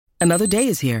Another day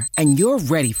is here, and you're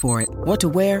ready for it. What to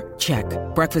wear? Check.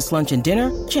 Breakfast, lunch, and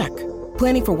dinner? Check.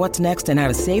 Planning for what's next and how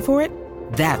to save for it?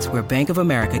 That's where Bank of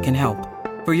America can help.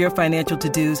 For your financial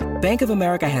to-dos, Bank of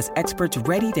America has experts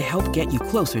ready to help get you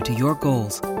closer to your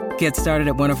goals. Get started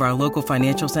at one of our local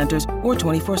financial centers or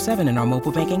 24/7 in our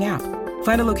mobile banking app.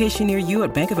 Find a location near you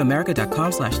at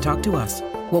bankofamerica.com/talktous.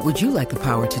 What would you like the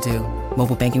power to do?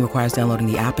 Mobile banking requires downloading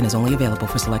the app and is only available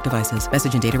for select devices.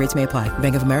 Message and data rates may apply.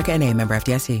 Bank of America N.A., member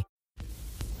FDIC.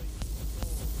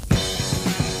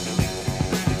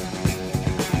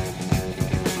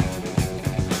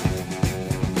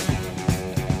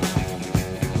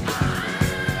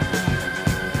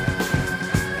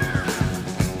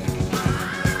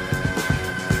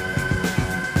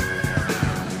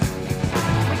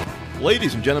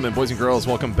 Ladies and gentlemen, boys and girls,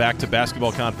 welcome back to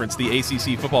Basketball Conference, the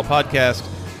ACC Football Podcast.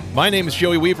 My name is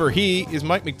Joey Weaver. He is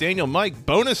Mike McDaniel. Mike,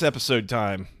 bonus episode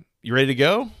time. You ready to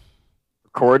go?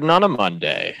 Recording on a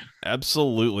Monday.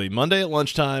 Absolutely. Monday at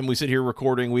lunchtime, we sit here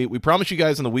recording. We promised you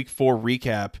guys in the Week 4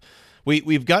 recap.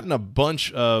 We've gotten a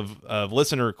bunch of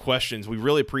listener questions. We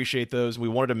really appreciate those. We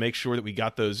wanted to make sure that we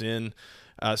got those in.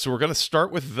 So we're going to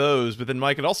start with those, but then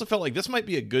Mike, it also felt like this might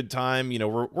be a good time. You know,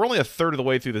 we're only a third of the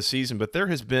way through the season, but there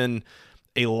has been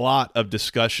a lot of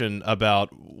discussion about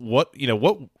what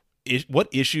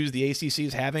issues the ACC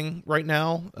is having right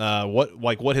now.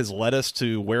 What has led us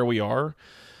to where we are,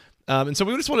 and so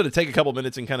we just wanted to take a couple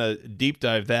minutes and kind of deep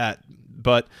dive that.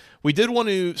 But we did want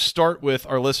to start with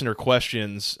our listener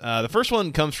questions. The first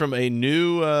one comes from a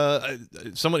new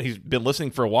someone who's been listening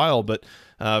for a while, but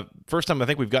first time I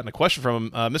think we've gotten a question from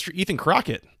him. Mr. Ethan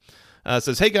Crockett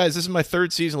says, "Hey guys, this is my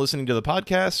third season listening to the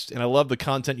podcast, and I love the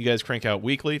content you guys crank out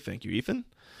weekly." Thank you, Ethan.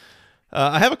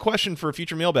 I have a question for a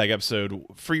future mailbag episode.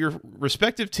 For your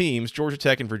respective teams, Georgia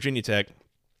Tech and Virginia Tech,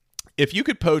 if you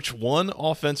could poach one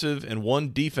offensive and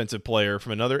one defensive player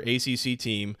from another ACC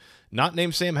team, not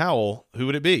named Sam Howell, who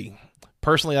would it be?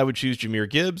 Personally, I would choose Jahmyr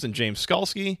Gibbs and James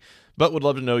Skalski, but would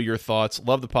love to know your thoughts.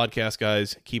 Love the podcast,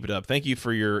 guys. Keep it up. Thank you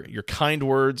for your kind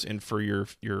words and for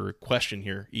your question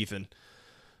here, Ethan.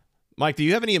 Mike, do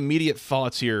you have any immediate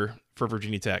thoughts here for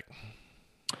Virginia Tech?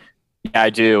 Yeah, I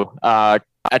do.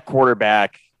 At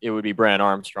quarterback, it would be Brandon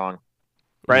Armstrong.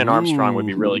 Brandon Armstrong would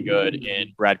be really good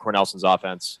in Brad Cornelson's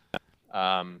offense.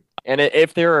 And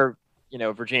if there are,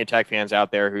 Virginia Tech fans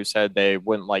out there who said they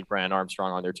wouldn't like Brandon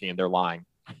Armstrong on their team, they're lying.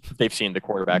 They've seen the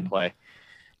quarterback play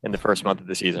in the first month of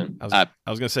the season. I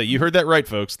was going to say, you heard that right,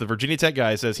 folks. The Virginia Tech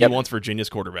guy says he wants Virginia's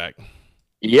quarterback.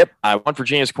 Yep, I want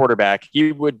Virginia's quarterback.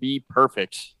 He would be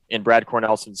perfect in Brad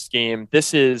Cornelson's scheme.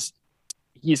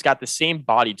 He's got the same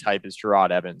body type as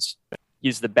Gerard Evans.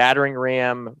 He's the battering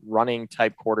ram, running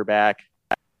type quarterback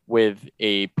with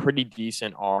a pretty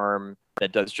decent arm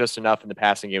that does just enough in the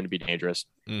passing game to be dangerous.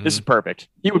 Mm-hmm. This is perfect.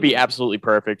 He would be absolutely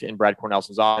perfect in Brad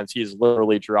Cornelson's offense. He is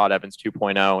literally Gerard Evans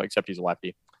 2.0, except he's a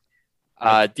lefty.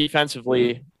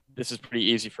 Defensively, this is pretty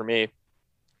easy for me.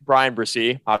 Brian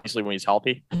Bresee, obviously when he's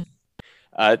healthy.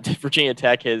 Virginia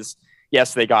Tech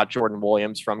they got Jordan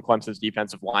Williams from Clemson's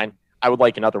defensive line. I would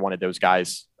like another one of those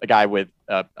guys, a guy with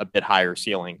a bit higher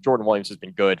ceiling. Jordan Williams has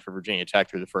been good for Virginia Tech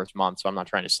through the first month, so I'm not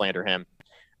trying to slander him.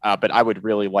 But I would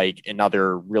really like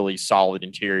another really solid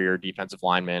interior defensive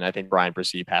lineman. I think Brian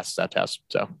Bresee passes that test.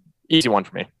 So easy one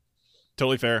for me.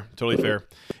 Totally fair.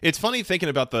 It's funny thinking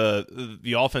about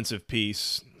the offensive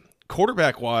piece.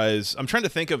 Quarterback wise, I'm trying to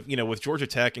think of, with Georgia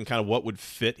Tech and kind of what would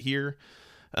fit here.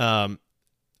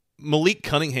 Malik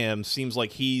Cunningham seems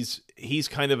like he's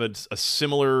kind of a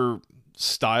similar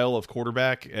style of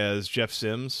quarterback as Jeff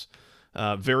Sims.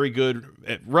 Very good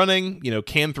at running,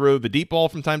 can throw the deep ball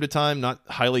from time to time, not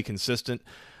highly consistent.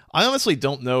 I honestly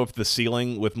don't know if the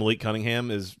ceiling with Malik Cunningham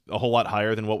is a whole lot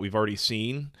higher than what we've already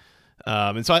seen.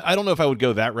 And so I don't know if I would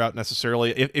go that route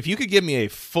necessarily. If you could give me a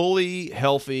fully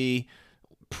healthy,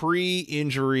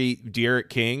 pre-injury De'Aaron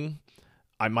King,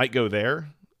 I might go there.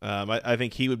 I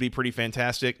think he would be pretty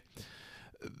fantastic.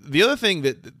 The other thing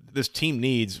that this team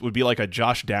needs would be like a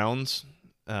Josh Downs.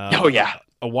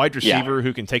 A wide receiver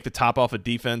who can take the top off of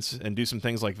defense and do some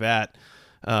things like that.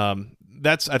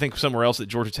 That's, I think, somewhere else that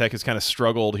Georgia Tech has kind of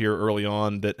struggled here early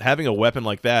on, that having a weapon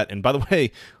like that, and by the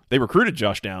way, they recruited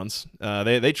Josh Downs.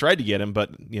 They tried to get him,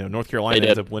 but North Carolina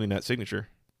ends up winning that signature.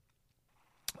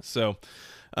 So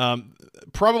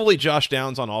probably Josh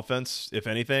Downs on offense, if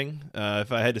anything,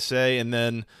 if I had to say. And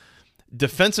then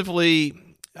defensively,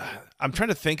 I'm trying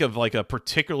to think of like a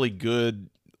particularly good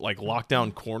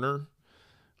lockdown corner.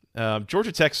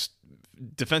 Georgia Tech's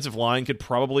defensive line could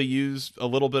probably use a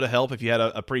little bit of help if you had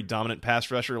a pretty dominant pass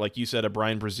rusher, like you said, a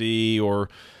Brian Bresee, or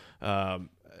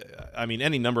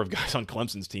any number of guys on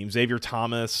Clemson's team, Xavier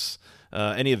Thomas,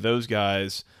 any of those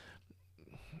guys.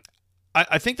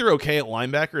 I think they're okay at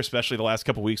linebacker, especially the last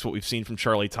couple of weeks, what we've seen from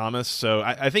Charlie Thomas. So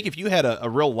I think if you had a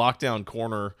real lockdown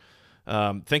corner,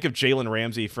 think of Jalen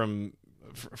Ramsey from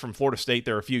Florida State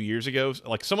there a few years ago,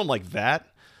 like someone like that,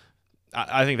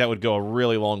 I think that would go a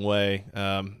really long way.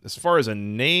 As far as a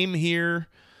name here,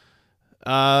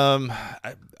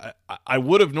 I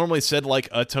would have normally said like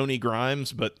a Tony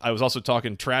Grimes, but I was also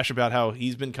talking trash about how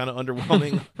he's been kind of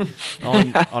underwhelming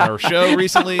on our show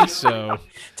recently. So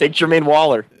take Jermaine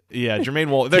Waller. Yeah, Jermaine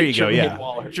Waller. There you go. Yeah,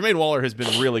 Waller. Jermaine Waller has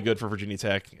been really good for Virginia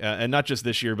Tech, and not just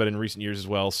this year, but in recent years as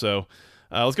well. So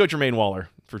let's go Jermaine Waller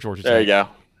for Georgia Tech. There you go.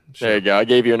 Sure. There you go. I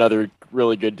gave you another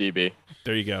really good DB.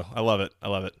 There you go. I love it.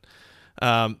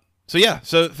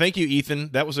 So thank you, Ethan.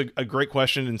 That was a great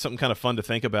question and something kind of fun to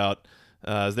think about.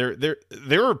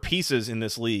 There are pieces in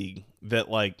this league that,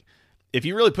 like, if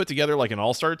you really put together like an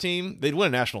all-star team, they'd win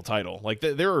a national title. Like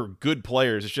there are good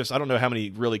players. It's just I don't know how many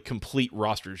really complete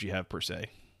rosters you have per se.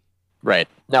 Right.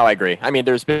 No, I agree. I mean,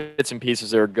 there's bits and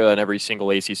pieces that are good on every single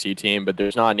ACC team, but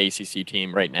there's not an ACC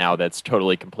team right now that's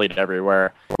totally complete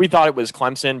everywhere. We thought it was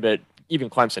Clemson, but even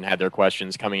Clemson had their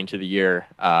questions coming into the year.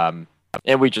 And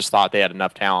we just thought they had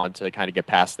enough talent to kind of get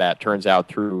past that. Turns out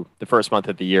through the first month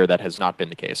of the year, that has not been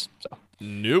the case. So.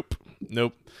 Nope.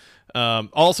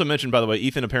 Also mentioned, by the way,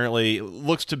 Ethan apparently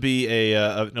looks to be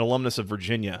an alumnus of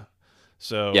Virginia.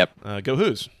 So yep. Go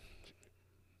Hoos.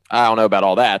 I don't know about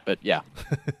all that, but yeah.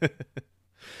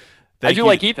 I do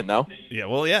like Ethan, though. Yeah,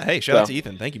 well, yeah. Hey, shout out to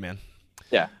Ethan. Thank you, man.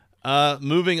 Yeah.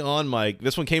 Moving on, Mike.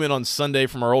 This one came in on Sunday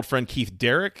from our old friend Keith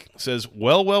Derrick. Says,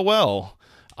 well,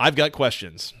 I've got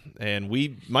questions, and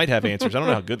we might have answers. I don't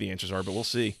know how good the answers are, but we'll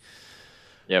see.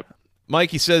 Yep.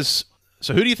 Mike, he says,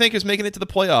 so who do you think is making it to the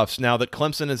playoffs now that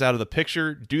Clemson is out of the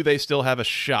picture? Do they still have a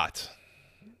shot?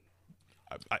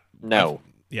 No.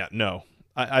 No.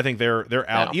 I think they're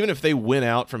out. No. Even if they win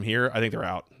out from here, I think they're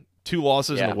out. 2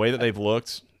 losses in the way that they've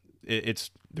looked,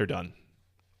 they're done.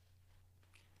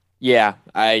 Yeah,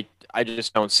 I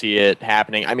just don't see it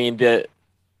happening. I mean, the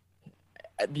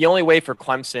only way for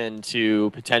Clemson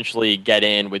to potentially get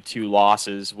in with 2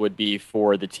 losses would be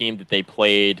for the team that they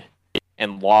played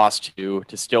and lost to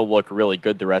still look really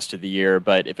good the rest of the year.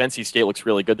 But if NC State looks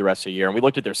really good the rest of the year, and we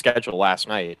looked at their schedule last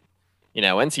night,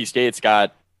 NC State's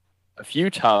got a few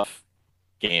tough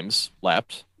games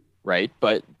left, right?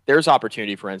 But there's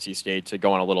opportunity for NC State to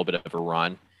go on a little bit of a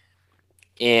run.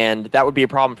 And that would be a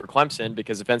problem for Clemson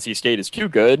because if NC State is too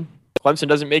good, Clemson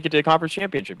doesn't make it to the conference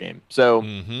championship game. So,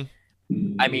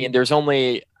 I mean, there's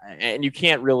only, and you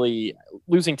can't really,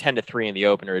 losing 10-3 in the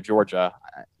opener at Georgia,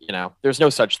 there's no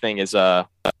such thing as a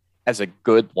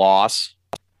good loss.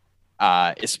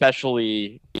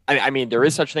 Especially, I mean, there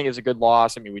is such thing as a good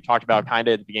loss. I mean, we talked about kind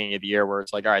of at the beginning of the year where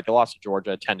it's like, all right, they lost to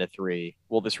Georgia 10-3.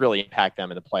 Will this really impact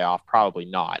them in the playoff? Probably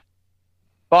not.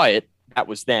 But that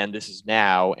was then, this is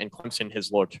now, and Clemson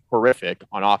has looked horrific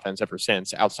on offense ever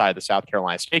since outside the South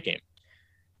Carolina State game.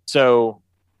 So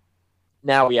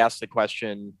now we ask the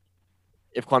question,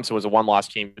 if Clemson was a 1-loss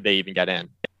team, would they even get in?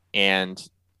 And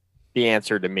the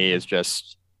answer to me is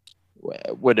just,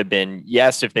 would have been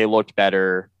yes if they looked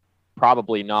better.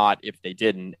 Probably not if they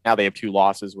didn't. Now they have 2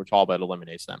 losses, which all but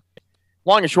eliminates them.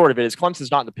 Long and short of it is Clemson's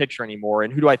not in the picture anymore.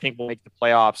 And who do I think will make the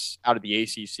playoffs out of the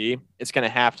ACC? It's going to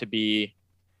have to be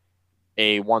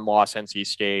a 1-loss NC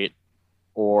State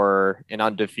or an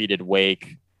undefeated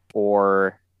Wake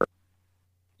or,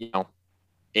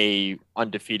 a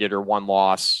undefeated or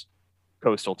 1-loss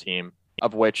Coastal team,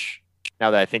 of which, now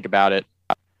that I think about it,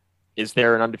 is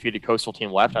there an undefeated Coastal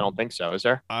team left? I don't think so. Is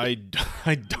there? I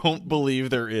don't believe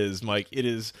there is, Mike. It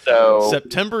is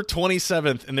September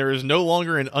 27th, and there is no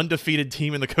longer an undefeated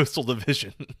team in the Coastal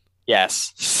Division.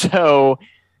 Yes. So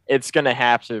it's going to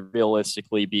have to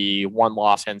realistically be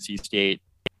 1-loss NC State,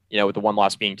 with the 1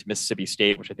 loss being to Mississippi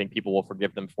State, which I think people will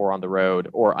forgive them for on the road,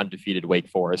 or undefeated Wake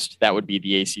Forest. That would be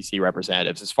the ACC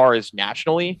representatives. As far as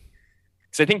nationally,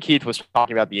 because I think Keith was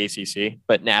talking about the ACC,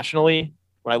 but nationally,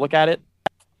 when I look at it,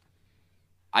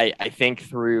 I think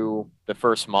through the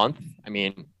first month, I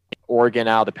mean, Oregon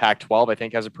out of the Pac-12, I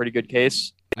think has a pretty good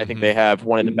case. I think they have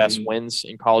one of the best wins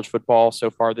in college football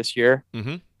so far this year.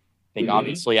 I think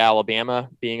obviously Alabama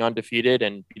being undefeated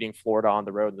and beating Florida on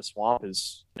the road in the Swamp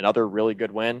is another really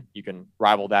good win. You can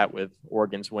rival that with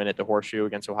Oregon's win at the Horseshoe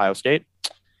against Ohio State.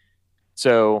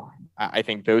 So I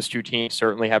think those 2 teams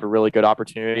certainly have a really good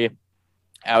opportunity.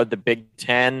 Out of the Big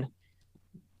Ten,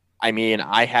 I mean,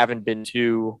 I haven't been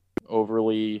too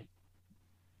overly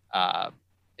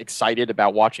excited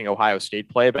about watching Ohio State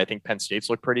play, but I think Penn State's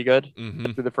looked pretty good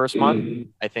through the first month.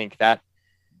 I think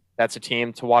that's a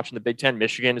team to watch in the Big Ten.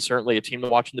 Michigan is certainly a team to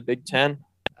watch in the Big Ten.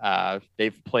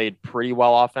 They've played pretty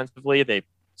well offensively. They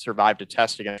survived a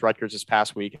test against Rutgers this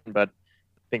past weekend, but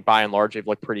I think by and large they've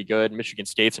looked pretty good. Michigan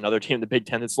State's another team in the Big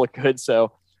Ten that's looked good.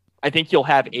 So I think you'll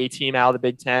have a team out of the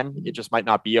Big Ten. It just might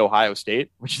not be Ohio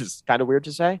State, which is kind of weird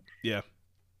to say. Yeah.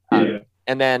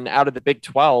 And then out of the Big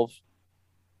 12,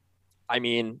 I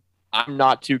mean, I'm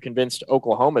not too convinced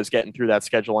Oklahoma's getting through that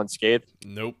schedule unscathed.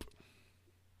 Nope.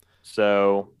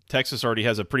 So Texas already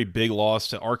has a pretty big loss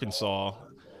to Arkansas.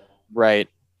 Right.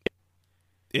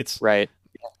 It's right.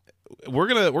 We're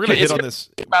gonna hit on this.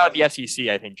 2 out of the SEC,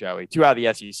 I think, Joey. 2 out of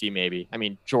the SEC, maybe. I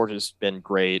mean, Georgia's been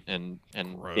great, and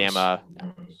Bama.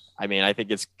 I mean, I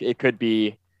think it could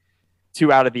be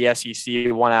 2 out of the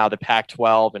SEC, 1 out of the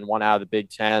Pac-12, and 1 out of the Big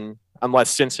Ten,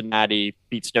 unless Cincinnati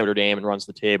beats Notre Dame and runs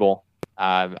the table.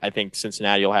 I think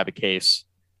Cincinnati will have a case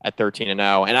at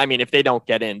 13-0. And I mean, if they don't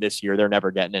get in this year, they're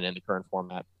never getting in the current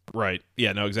format. Right.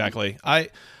 Yeah. No. Exactly.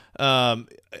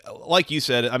 Like you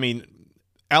said, I mean,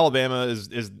 Alabama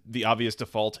is the obvious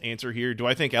default answer here. Do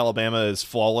I think Alabama is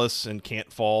flawless and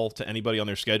can't fall to anybody on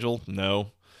their schedule?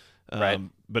 No. Right.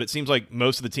 But it seems like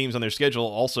most of the teams on their schedule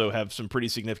also have some pretty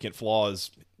significant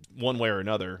flaws one way or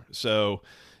another. So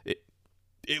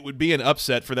it would be an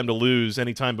upset for them to lose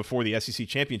anytime before the SEC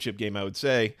championship game, I would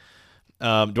say.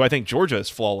 Do I think Georgia is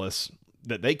flawless,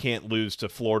 that they can't lose to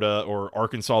Florida or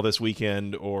Arkansas this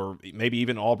weekend, or maybe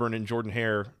even Auburn and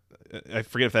Jordan-Hare? I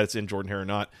forget if that's in Jordan-Hare or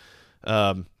not.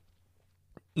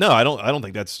 No, I don't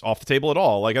think that's off the table at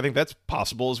all. Like, I think that's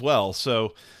possible as well.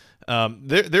 So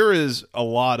there is a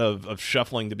lot of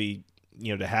shuffling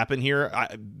to happen here.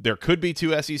 There could be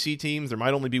 2 SEC teams. There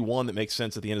might only be one that makes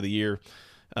sense at the end of the year.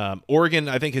 Oregon,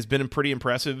 I think, has been pretty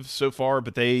impressive so far,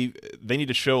 but they need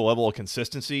to show a level of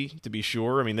consistency to be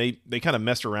sure. I mean, they kind of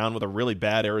messed around with a really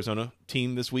bad Arizona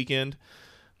team this weekend.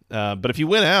 But if you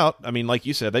win out, I mean, like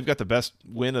you said, they've got the best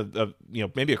win of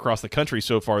maybe across the country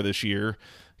so far this year,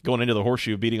 going into the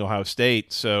Horseshoe, beating Ohio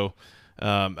State. So,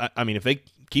 I mean, if they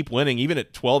keep winning, even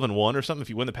at 12-1 or something, if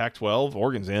you win the Pac-12,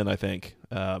 Oregon's in, I think.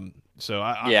 I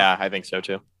think so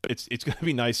too. It's going to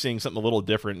be nice seeing something a little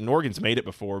different. And Oregon's made it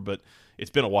before, but it's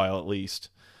been a while at least.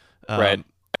 Right.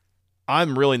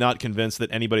 I'm really not convinced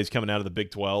that anybody's coming out of the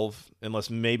Big 12 unless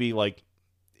maybe like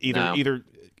either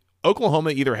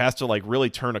Oklahoma either has to like really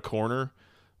turn a corner,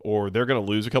 or they're going to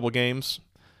lose a couple games,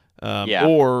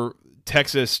 or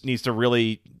Texas needs to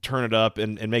really turn it up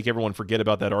and make everyone forget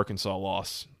about that Arkansas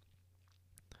loss.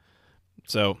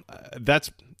 So that's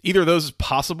either of those is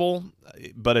possible,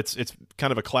 but it's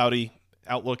kind of a cloudy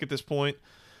outlook at this point.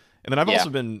 And then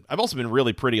I've also been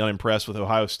really pretty unimpressed with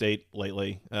Ohio State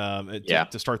lately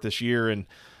to start this year, and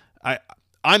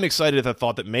I'm excited at the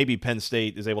thought that maybe Penn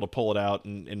State is able to pull it out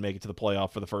and make it to the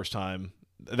playoff for the first time.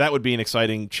 That would be an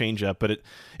exciting change-up. But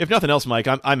if nothing else, Mike,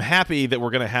 I'm happy that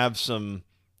we're going to have some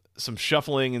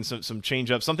shuffling and some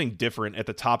change-up, something different at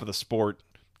the top of the sport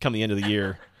come the end of the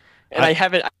year. And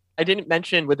I didn't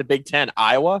mention with the Big Ten,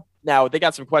 Iowa. Now, they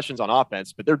got some questions on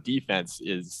offense, but their defense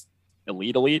is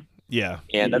elite. Yeah.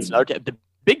 And that's another. The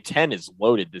Big Ten is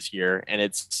loaded this year, and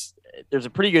there's a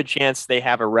pretty good chance they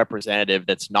have a representative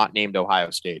that's not named Ohio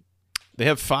State. They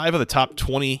have 5 of the top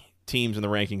 20 teams in the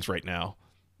rankings right now.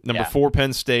 Number 4,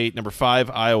 Penn State. Number 5,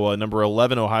 Iowa. Number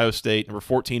 11, Ohio State. Number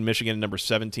 14, Michigan. And number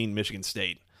 17, Michigan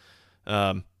State.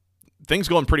 Things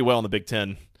going pretty well in the Big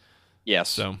Ten. Yes,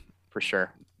 so for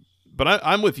sure. But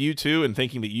I'm with you too, in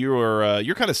thinking that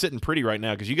you're kind of sitting pretty right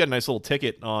now because you got a nice little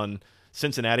ticket on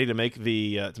Cincinnati to make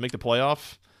the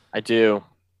playoff. I do.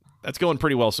 That's going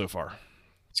pretty well so far.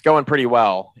 It's going pretty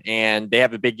well, and they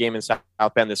have a big game in South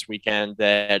Bend this weekend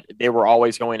that they were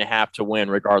always going to have to win,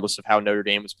 regardless of how Notre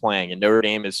Dame was playing. And Notre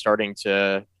Dame is starting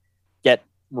to get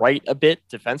right a bit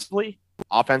defensively.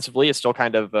 Offensively, it's still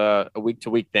kind of a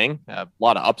week-to-week thing. A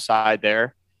lot of upside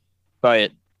there,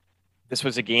 but this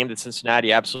was a game that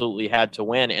Cincinnati absolutely had to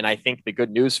win. And I think the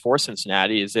good news for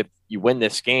Cincinnati is if you win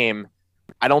this game,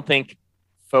 I don't think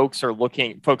folks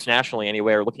nationally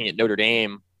anyway, are looking at Notre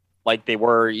Dame like they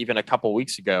were even a couple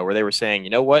weeks ago, where they were saying, you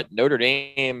know what, Notre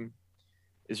Dame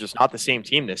is just not the same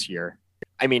team this year.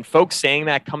 I mean, folks saying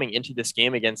that coming into this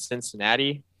game against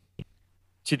Cincinnati,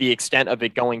 to the extent of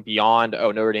it going beyond,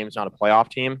 Notre Dame's not a playoff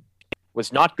team,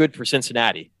 was not good for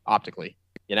Cincinnati optically,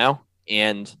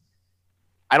 and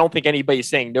I don't think anybody's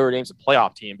saying Notre Dame's a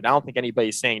playoff team, but I don't think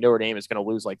anybody's saying Notre Dame is going to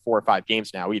lose like 4 or 5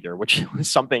 games now either, which was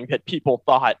something that people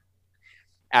thought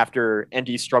after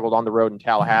ND struggled on the road in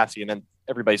Tallahassee, and then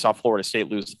everybody saw Florida State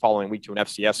lose the following week to an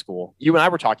FCS school. You and I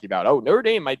were talking about, Notre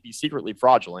Dame might be secretly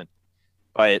fraudulent,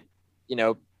 but,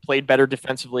 played better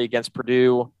defensively against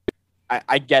Purdue.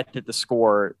 I get that the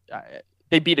score,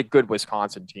 they beat a good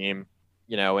Wisconsin team,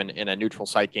 in a neutral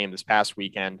site game this past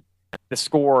weekend. The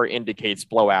score indicates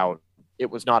blowout it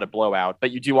was not a blowout,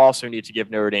 but you do also need to give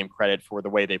Notre Dame credit for the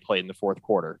way they played in the fourth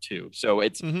quarter too. So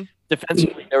it's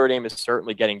defensively, Notre Dame is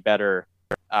certainly getting better.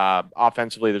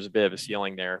 Offensively, there's a bit of a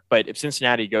ceiling there, but if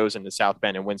Cincinnati goes into South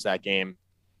Bend and wins that game,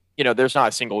 there's not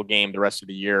a single game the rest of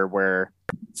the year where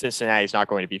Cincinnati is not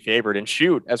going to be favored. And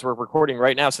shoot, as we're recording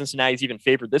right now, Cincinnati's even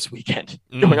favored this weekend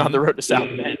going on the road to South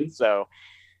Bend. So,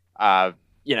 I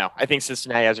think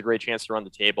Cincinnati has a great chance to run the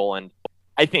table. And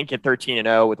I think at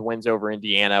 13-0 with wins over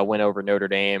Indiana, win over Notre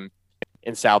Dame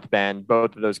in South Bend,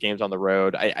 both of those games on the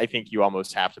road, I think you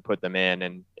almost have to put them in.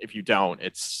 And if you don't,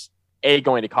 it's A,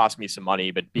 going to cost me some money,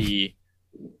 but B,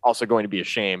 also going to be a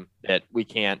shame that we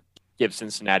can't give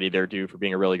Cincinnati their due for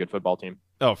being a really good football team.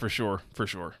 Oh, for sure. For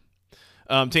sure.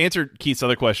 To answer Keith's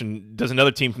other question, does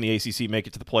another team from the ACC make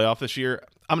it to the playoff this year?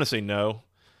 I'm going to say no.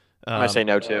 I'm going to say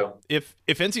no too. If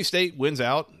NC State wins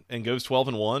out and goes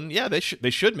 12-1, yeah, they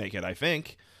should make it, I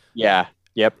think. Yeah.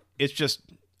 Yep. It's just,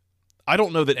 I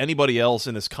don't know that anybody else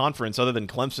in this conference other than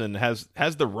Clemson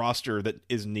has the roster that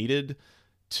is needed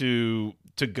to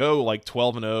go like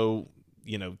 12-0,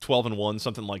 12-1,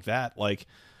 something like that. Like,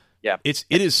 yeah, it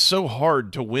is so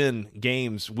hard to win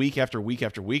games week after week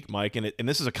after week, Mike. And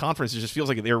this is a conference that just feels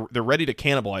like they're ready to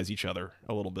cannibalize each other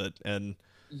a little bit. And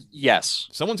yes,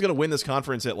 someone's going to win this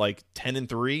conference at like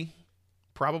 10-3,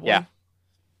 probably. Yeah.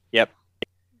 Yep.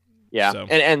 Yeah. So.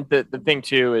 And the thing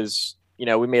too is,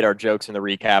 we made our jokes in the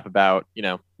recap about,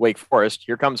 Wake Forest.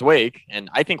 Here comes Wake, and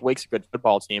I think Wake's a good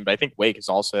football team, but I think Wake is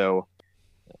also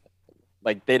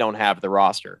like they don't have the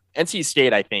roster. NC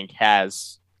State, I think,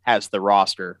 has the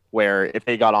roster where if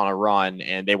they got on a run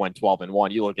and they went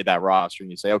 12-1, you look at that roster and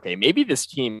you say, okay, maybe this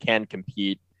team can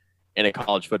compete in a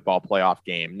college football playoff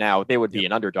game. Now they would be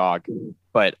an underdog,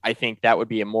 but I think that would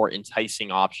be a more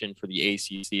enticing option for the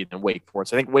ACC than Wake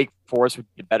Forest. I think Wake Forest would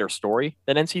be a better story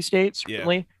than NC State,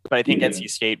 certainly, but I think NC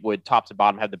State would top to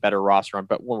bottom have the better roster on,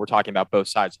 but when we're talking about both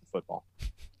sides of the football.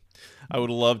 I would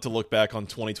love to look back on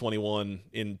 2021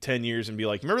 in 10 years and be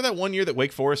like, remember that one year that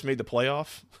Wake Forest made the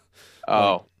playoff?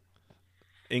 Oh,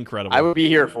 incredible. I would be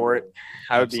here for it.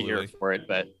 Absolutely. Be here for it,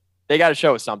 but they got to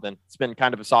show us something. It's been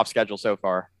kind of a soft schedule so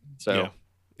far. So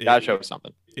got to show us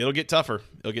something. It'll get tougher.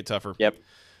 Yep.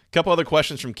 A couple other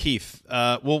questions from Keith.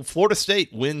 Will Florida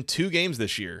State win 2 games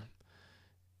this year?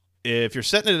 If you're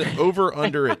setting it over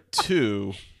under at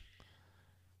 2,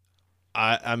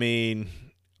 I mean,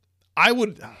 I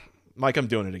would, Mike, I'm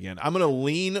doing it again. I'm going to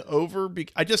lean over.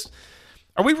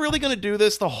 Are we really going to do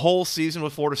this the whole season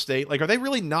with Florida State? Like, are they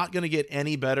really not going to get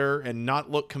any better and not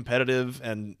look competitive?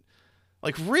 And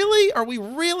like, really? Are we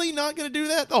really not going to do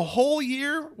that the whole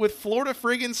year with Florida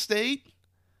friggin' State?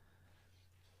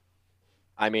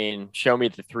 I mean, show me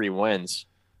the 3 wins.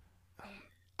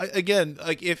 Again,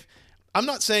 like if I'm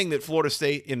not saying that Florida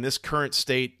State in this current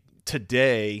state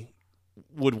today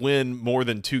would win more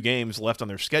than 2 games left on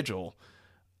their schedule.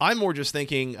 I'm more just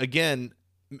thinking, again,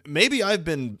 maybe I've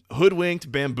been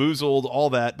hoodwinked, bamboozled, all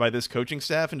that by this coaching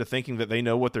staff into thinking that they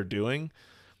know what they're doing.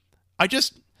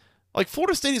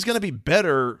 Florida State is going to be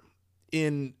better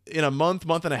in a month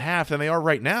and a half than they are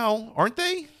right now, aren't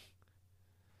they?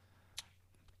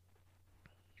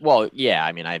 Well, yeah,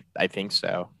 I mean, I think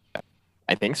so.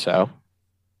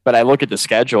 But I look at the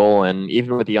schedule, and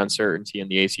even with the uncertainty in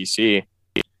the ACC,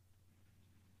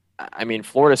 I mean,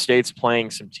 Florida State's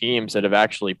playing some teams that have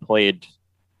actually played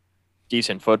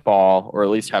decent football, or at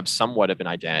least have somewhat of an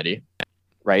identity,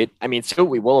 right? I mean, say what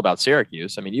we will about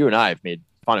Syracuse. I mean, you and I have made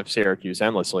fun of Syracuse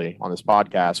endlessly on this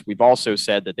podcast. We've also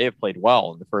said that they have played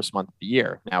well in the first month of the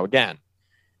year. Now, again,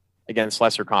 against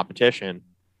lesser competition,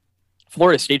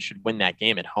 Florida State should win that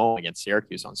game at home against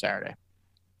Syracuse on Saturday.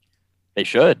 They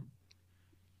should.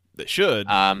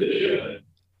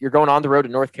 You're going on the road to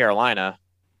North Carolina.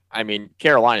 I mean,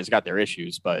 Carolina's got their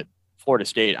issues, but Florida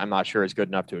State, I'm not sure is good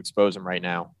enough to expose them right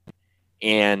now.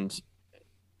 And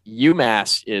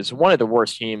UMass is one of the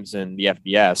worst teams in the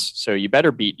FBS, so you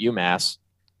better beat UMass.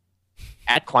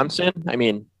 At Clemson, I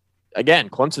mean, again,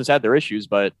 Clemson's had their issues,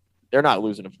 but they're not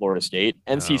losing to Florida State.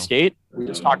 NC State, we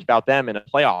just talked about them in a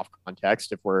playoff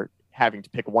context. If we're having to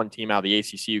pick one team out of the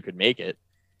ACC who could make it.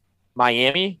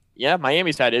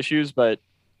 Miami's had issues, but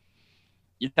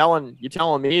you telling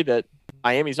me that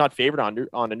Miami's not favored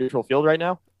on a neutral field right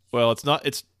now? Well, it's not.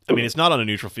 It's not on a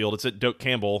neutral field. It's at Doak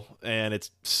Campbell, and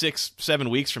it's 6-7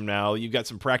 weeks from now. You've got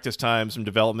some practice time, some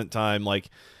development time. Like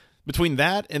between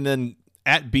that and then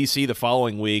at BC the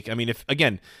following week. I mean,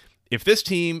 if this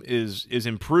team is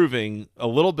improving a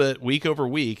little bit week over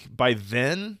week, by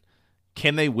then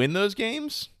can they win those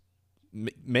games?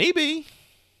 Maybe.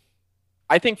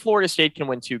 I think Florida State can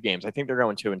win 2 games. I think they're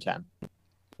going 2-10.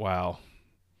 Wow.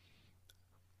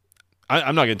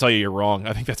 I'm not going to tell you you're wrong.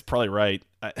 I think that's probably right.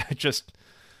 I just,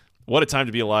 what a time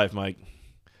to be alive, Mike.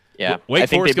 Yeah, Wake I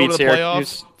think Forest they going to beat the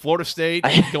Syracuse. playoffs. Florida State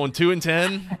going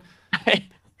 2-10.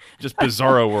 Just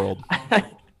bizarro world.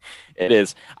 It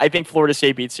is. I think Florida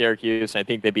State beat Syracuse. I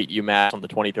think they beat UMass on the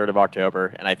 23rd of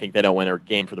October, and I think they don't win a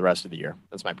game for the rest of the year.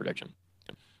 That's my prediction.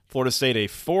 Florida State a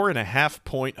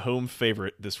 4.5-point home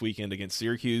favorite this weekend against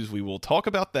Syracuse. We will talk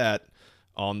about that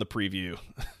on the preview.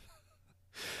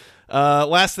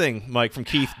 Last thing, Mike, from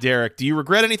Keith Derrick. Do you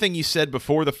regret anything you said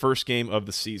before the first game of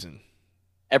the season?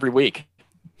 Every week.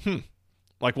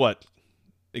 Like what?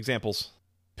 Examples.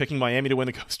 Picking Miami to win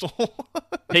the Coastal?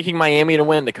 Picking Miami to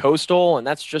win the Coastal, and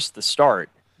that's just the start.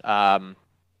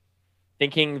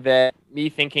 Thinking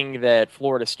that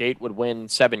Florida State would win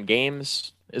 7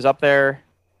 games is up there.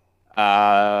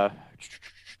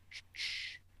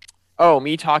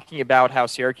 Me talking about how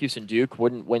Syracuse and Duke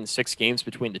wouldn't win 6 games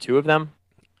between the two of them.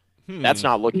 That's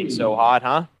not looking so hot,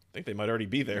 huh? I think they might already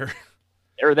be there.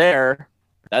 They're there.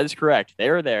 That is correct.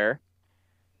 They're there.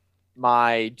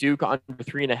 My Duke under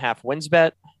 3.5 wins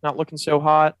bet, not looking so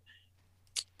hot.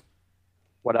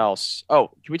 What else? Oh,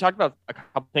 can we talk about a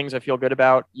couple things I feel good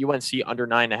about? UNC under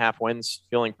 9.5 wins,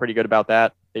 feeling pretty good about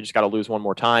that. They just got to lose one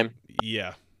more time.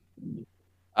 Yeah.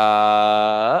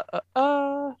 What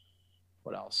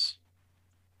else?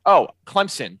 Oh,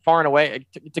 Clemson, far and away,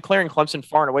 declaring Clemson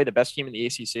far and away the best team in the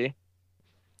ACC.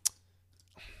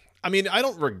 I mean, I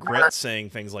don't regret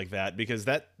saying things like that because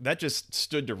that just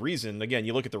stood to reason. Again,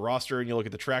 you look at the roster and you look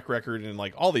at the track record and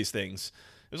like all these things.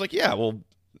 It was like, yeah, well,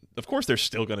 of course they're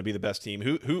still going to be the best team.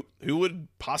 Who would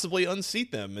possibly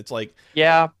unseat them? It's like,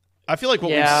 yeah. I feel like what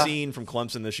we've seen from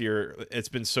Clemson this year, it's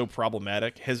been so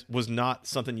problematic, was not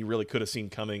something you really could have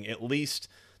seen coming, at least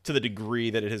to the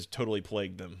degree that it has totally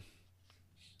plagued them.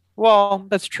 Well,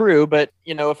 that's true, but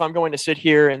if I'm going to sit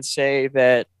here and say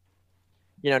that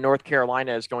North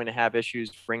Carolina is going to have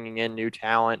issues bringing in new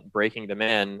talent, breaking them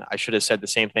in, I should have said the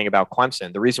same thing about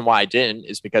Clemson. The reason why I didn't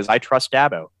is because I trust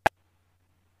Dabo.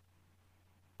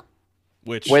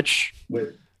 Which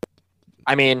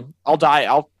I mean, I'll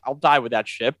die with that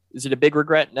ship. Is it a big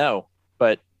regret? No,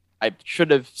 but I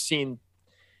should have seen,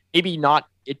 maybe not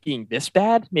it being this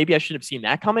bad. Maybe I should have seen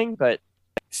that coming, but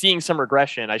seeing some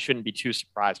regression, I shouldn't be too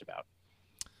surprised about.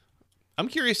 I'm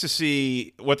curious to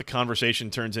see what the conversation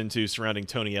turns into surrounding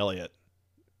Tony Elliott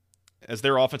as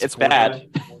their offensive coordinator.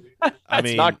 It's bad.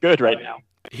 It's not good right now.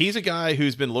 He's a guy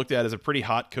who's been looked at as a pretty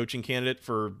hot coaching candidate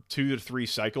for 2 to 3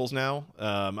 cycles now.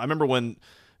 I remember when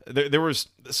there was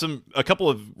a couple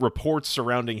of reports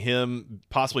surrounding him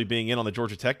possibly being in on the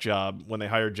Georgia Tech job when they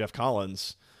hired Jeff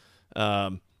Collins.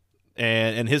 And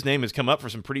his name has come up for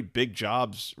some pretty big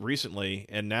jobs recently.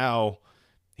 And now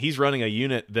he's running a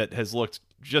unit that has looked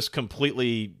just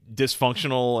completely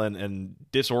dysfunctional and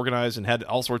disorganized and had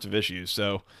all sorts of issues.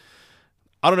 So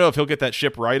I don't know if he'll get that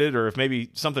ship righted or if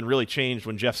maybe something really changed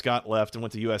when Jeff Scott left and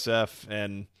went to USF,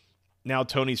 and now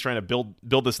Tony's trying to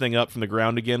build this thing up from the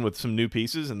ground again with some new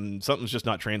pieces, and something's just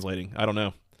not translating. I don't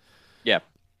know.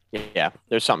 Yeah,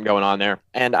 there's something going on there,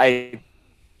 and I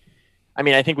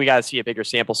mean, I think we got to see a bigger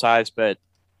sample size, but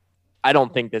I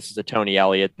don't think this is a Tony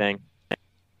Elliott thing.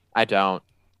 I don't.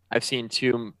 I've seen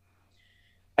too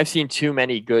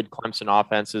many good Clemson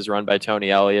offenses run by Tony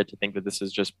Elliott to think that this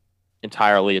is just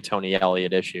entirely a Tony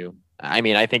Elliott issue. I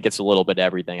mean, I think it's a little bit of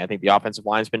everything. I think the offensive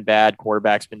line's been bad,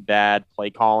 quarterback's been bad,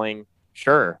 play calling,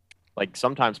 sure. Like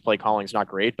sometimes play calling's not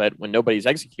great, but when nobody's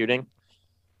executing,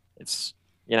 it's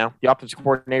the offensive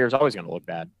coordinator is always going to look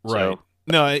bad. Right. So,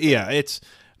 no, yeah,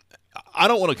 I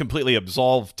don't want to completely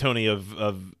absolve Tony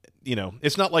of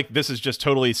it's not like this is just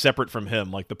totally separate from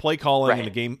him. Like the play calling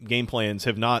and the game plans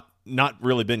have not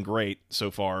really been great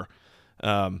so far.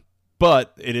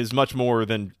 But it is much more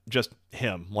than just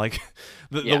him. Like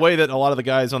the way that a lot of the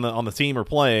guys on the team are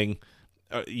playing,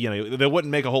 they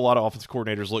wouldn't make a whole lot of offensive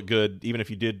coordinators look good, even if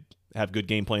you did have good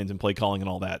game plans and play calling and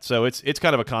all that. So it's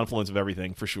kind of a confluence of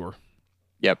everything for sure.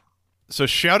 Yep. So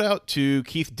shout out to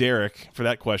Keith Derrick for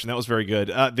that question. That was very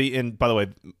good. And by the way,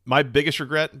 my biggest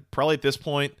regret probably at this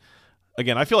point,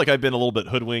 again, I feel like I've been a little bit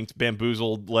hoodwinked,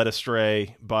 bamboozled, led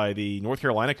astray by the North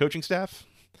Carolina coaching staff.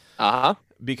 Uh-huh.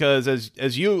 Because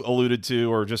as you alluded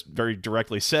to, or just very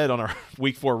directly said on our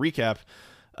Week 4 recap,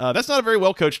 that's not a very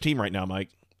well coached team right now, Mike.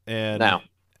 And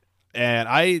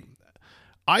I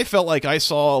felt like I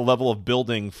saw a level of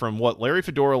building from what Larry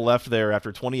Fedora left there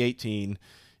after 2018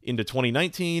 into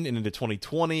 2019 and into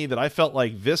 2020 that I felt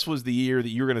like this was the year that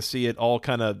you were going to see it all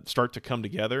kind of start to come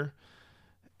together.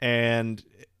 And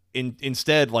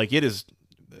instead, like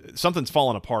something's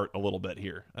fallen apart a little bit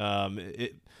here.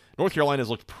 North Carolina's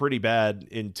looked pretty bad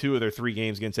in 2 of their 3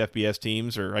 games against FBS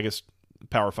teams, or I guess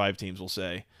Power 5 teams will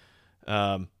say.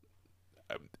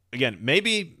 Again,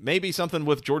 maybe something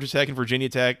with Georgia Tech and Virginia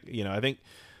Tech. I think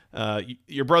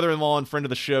your brother-in-law and friend of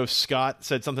the show, Scott,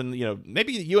 said something,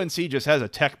 maybe UNC just has a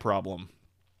tech problem.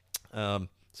 Some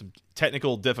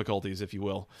technical difficulties, if you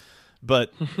will.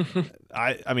 But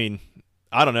I mean,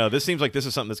 I don't know. This seems like this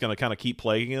is something that's going to kind of keep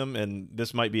plaguing them, and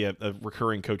this might be a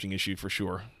recurring coaching issue for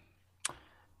sure.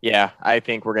 Yeah, I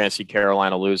think we're going to see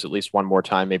Carolina lose at least one more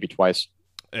time, maybe twice.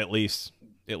 At least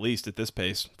at this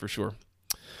pace, for sure.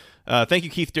 Thank you,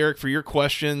 Keith Derrick, for your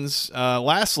questions.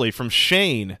 Lastly, from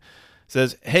Shane,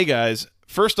 says, "Hey guys,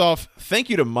 first off, thank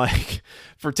you to Mike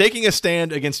for taking a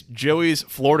stand against Joey's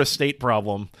Florida State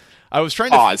problem. I was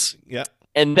trying to pause. Yeah,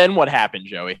 and then what happened,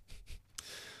 Joey?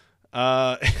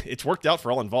 It's worked out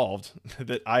for all involved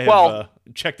that I have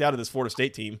checked out of this Florida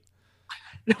State team.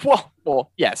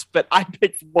 Well, yes, but I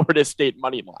picked Florida State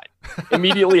money line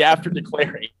immediately after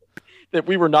declaring that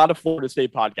we were not a Florida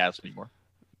State podcast anymore.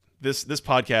 This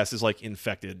podcast is like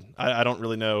infected. I don't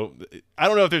really know. I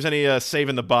don't know if there's any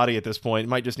saving the body at this point. It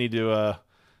might just need to.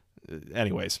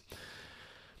 Anyways,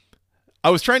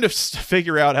 I was trying to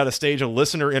figure out how to stage a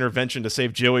listener intervention to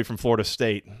save Joey from Florida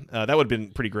State. That would have been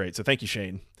pretty great. So thank you,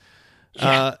 Shane.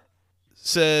 Yeah.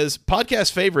 Says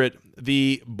podcast favorite,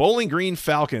 the Bowling Green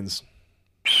Falcons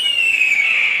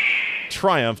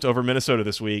triumphed over Minnesota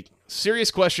this week.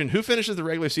 Serious question: who finishes the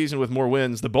regular season with more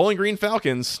wins, the Bowling Green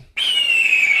Falcons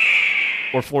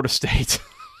or Florida State?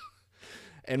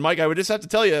 And Mike, I would just have to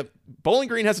tell you, Bowling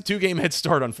Green has a 2-game head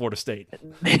start on Florida State.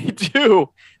 They do.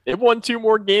 They've won 2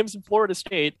 more games than Florida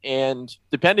State, and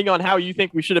depending on how you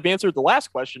think we should have answered the last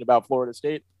question about Florida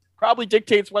State, probably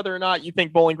dictates whether or not you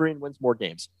think Bowling Green wins more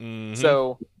games. Mm-hmm.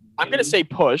 So I'm going to say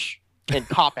push and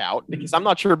cop out because I'm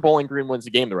not sure Bowling Green wins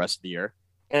the game the rest of the year.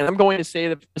 And I'm going to say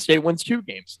that Florida State wins 2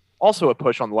 games. Also a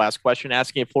push on the last question,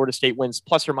 asking if Florida State wins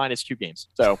plus or minus 2 games.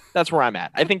 So that's where I'm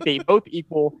at. I think they both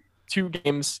equal 2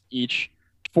 games each,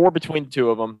 4 between the 2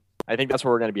 of them. I think that's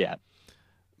where we're going to be at.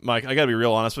 Mike, I got to be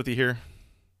real honest with you here.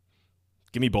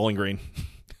 Give me Bowling Green.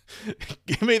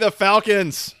 Give me the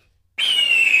Falcons.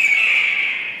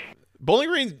 Bowling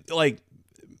Green,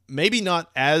 maybe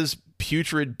not as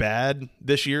putrid bad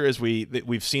this year as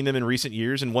we've seen them in recent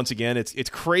years. And once again, it's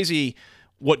crazy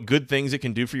what good things it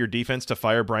can do for your defense to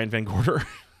fire Brian Van Gorder.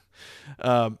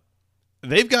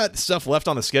 They've got stuff left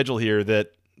on the schedule here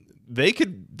that they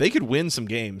could win some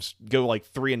games, go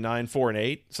 3-9,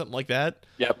 4-8, something like that.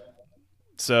 Yep.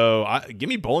 So give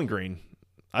me Bowling Green.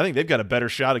 I think they've got a better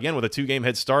shot again with a 2-game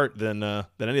head start than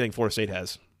anything Florida State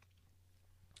has.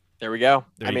 There we go.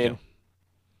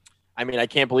 I mean, I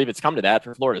can't believe it's come to that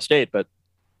for Florida State, but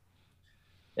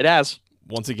it has.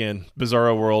 Once again,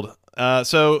 bizarro world.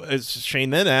 So as Shane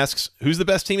then asks, who's the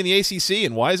best team in the ACC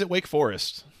and why is it Wake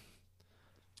Forest?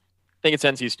 I think it's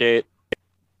NC State.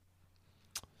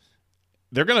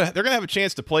 They're gonna have a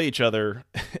chance to play each other,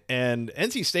 and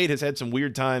NC State has had some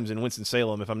weird times in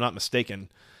Winston-Salem, if I'm not mistaken.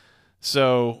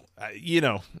 So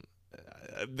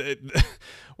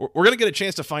we're going to get a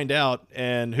chance to find out,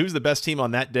 and who's the best team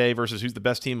on that day versus who's the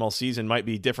best team all season might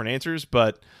be different answers.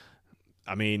 But,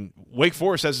 I mean, Wake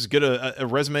Forest has as good a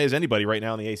resume as anybody right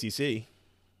now in the ACC.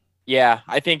 Yeah,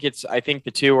 I think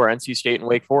the 2 are NC State and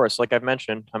Wake Forest. Like I've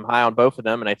mentioned, I'm high on both of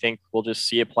them, and I think we'll just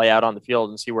see it play out on the field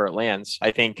and see where it lands.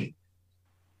 I think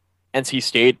NC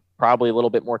State probably a little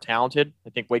bit more talented.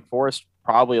 I think Wake Forest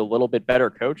probably a little bit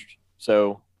better coached.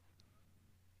 So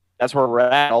that's where we're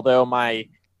at. Although my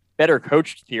better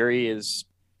coached theory is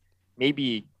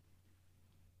maybe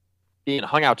being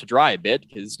hung out to dry a bit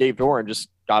because Dave Doran just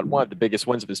got one of the biggest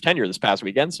wins of his tenure this past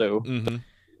weekend. So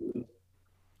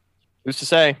who's to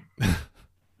say?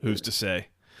 Who's to say?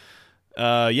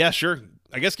 Yeah, sure.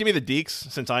 I guess give me the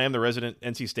Deacs since I am the resident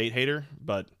NC State hater.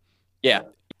 But yeah,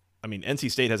 I mean, NC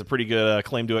State has a pretty good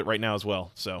claim to it right now as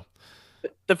well. So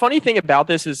the funny thing about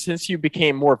this is since you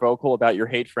became more vocal about your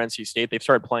hate for NC State, they've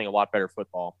started playing a lot better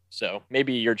football. So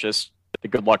maybe you're just the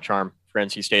good luck charm for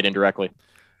NC State indirectly.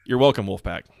 You're welcome,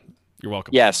 Wolfpack. You're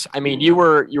welcome. Yes. I mean, you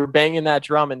were banging that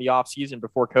drum in the off season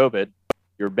before COVID.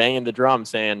 You were banging the drum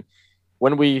saying,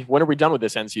 when are we done with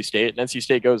this NC State? And NC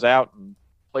State goes out and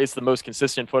plays the most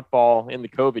consistent football in the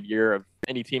COVID year of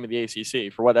any team in the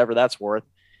ACC for whatever that's worth.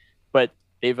 But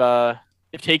they've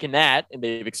taken that and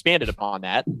they've expanded upon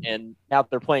that, and now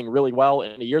they're playing really well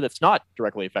in a year that's not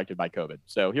directly affected by COVID.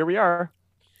 So here we are.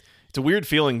 It's a weird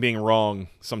feeling being wrong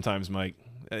sometimes, Mike.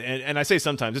 And I say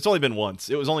sometimes. It's only been once.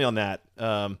 It was only on that.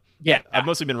 Yeah, I've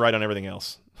mostly been right on everything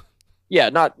else. Yeah,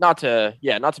 not to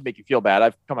make you feel bad.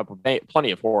 I've come up with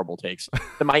plenty of horrible takes.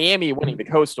 The Miami winning the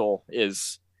Coastal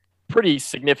is pretty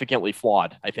significantly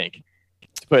flawed, I think,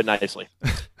 to put it nicely.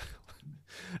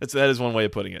 That is one way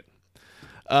of putting it.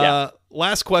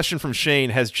 Last question from Shane: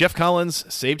 has Jeff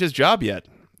Collins saved his job yet?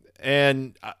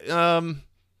 And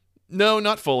no,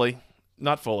 not fully.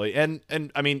 And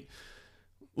I mean,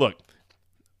 look,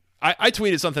 I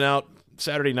tweeted something out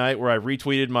Saturday night where I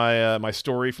retweeted my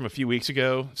story from a few weeks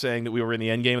ago saying that we were in the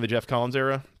end game of the Jeff Collins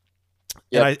era.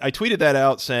 Yep. And I tweeted that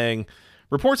out saying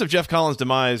reports of Jeff Collins'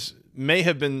 demise may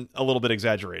have been a little bit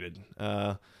exaggerated.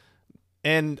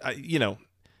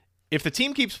 If the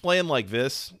team keeps playing like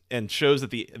this and shows that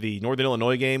the Northern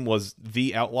Illinois game was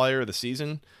the outlier of the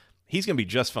season, he's going to be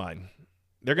just fine.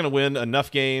 They're going to win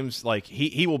enough games. Like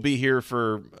he will be here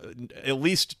for at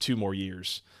least 2 more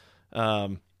years.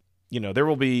 There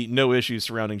will be no issues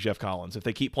surrounding Jeff Collins if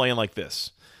they keep playing like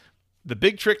this. The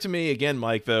big trick to me, again,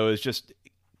 Mike, though, is just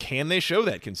can they show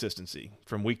that consistency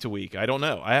from week to week? I don't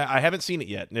know. I haven't seen it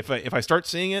yet. And if I start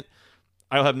seeing it,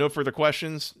 I'll have no further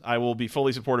questions. I will be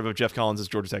fully supportive of Jeff Collins as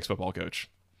Georgia Tech's football coach.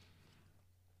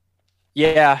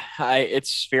 Yeah,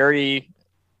 it's very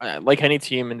like any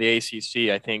team in the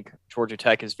ACC. I think Georgia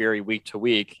Tech is very week to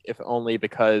week, if only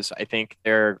because I think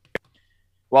the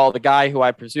guy who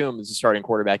I presume is the starting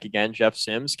quarterback again, Jeff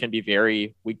Sims, can be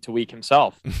very week to week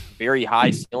himself. Very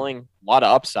high ceiling, a lot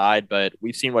of upside, but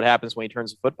we've seen what happens when he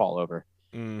turns the football over.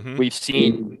 Mm-hmm. We've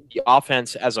seen the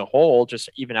offense as a whole, just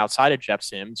even outside of Jeff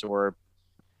Sims or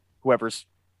whoever's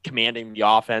commanding the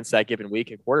offense that given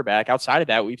week at quarterback. Outside of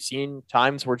that, we've seen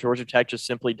times where Georgia Tech just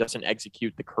simply doesn't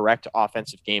execute the correct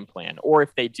offensive game plan. Or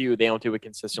if they do, they don't do it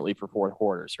consistently for 4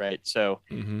 quarters, right? So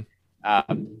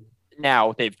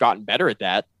now they've gotten better at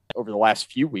that over the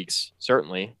last few weeks,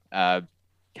 certainly.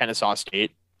 Kennesaw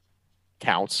State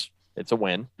counts. It's a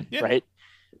win, right?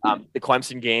 The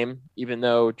Clemson game, even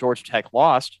though Georgia Tech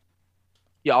lost,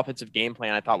 the offensive game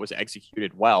plan I thought was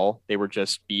executed well. They were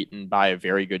just beaten by a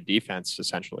very good defense,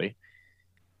 essentially.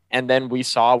 And then we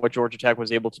saw what Georgia Tech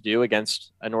was able to do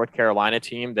against a North Carolina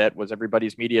team that was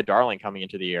everybody's media darling coming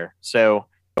into the year. So,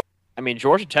 I mean,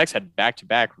 Georgia Tech's had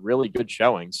back-to-back really good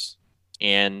showings.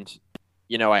 And,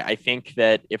 I think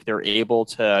that if they're able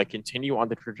to continue on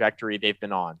the trajectory they've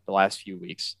been on the last few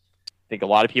weeks, I think a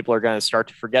lot of people are going to start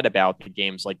to forget about the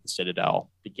games like the Citadel,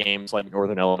 the games like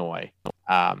Northern Illinois.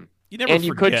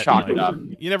 You could chalk it up.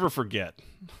 You never forget.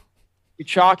 You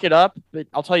chalk it up, but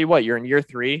I'll tell you what, you're in year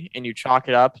 3 and you chalk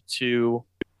it up to,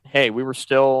 hey, we were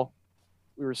still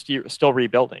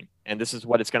rebuilding, and this is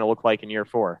what it's going to look like in year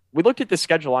 4. We looked at the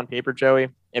schedule on paper, Joey.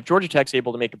 If Georgia Tech's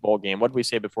able to make a bowl game, what did we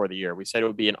say before the year? We said it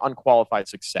would be an unqualified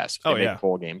success if they make a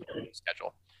bowl game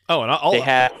schedule. Oh,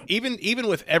 and even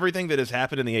with everything that has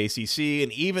happened in the ACC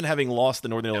and even having lost the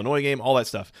Northern Illinois game, all that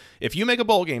stuff, if you make a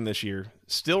bowl game this year,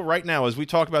 still right now, as we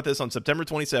talk about this on September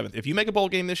 27th, if you make a bowl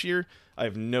game this year, I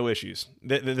have no issues.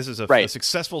 This is a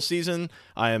successful season.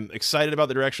 I am excited about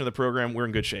the direction of the program. We're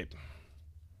in good shape.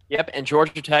 Yep, and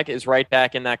Georgia Tech is right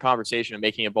back in that conversation of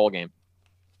making a bowl game.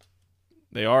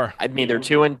 They are. I mean, they're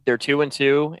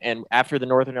 2-2, and after the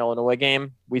Northern Illinois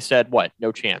game, we said what?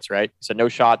 No chance, right? We said no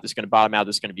shot. This is going to bottom out.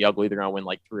 This is going to be ugly. They're going to win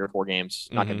like 3 or 4 games.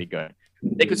 Not going to be good.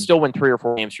 They could still win 3 or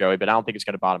 4 games, Joey, but I don't think it's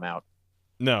going to bottom out.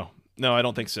 No, I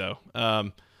don't think so.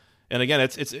 And again,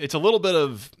 it's a little bit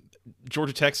of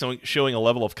Georgia Tech showing a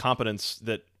level of competence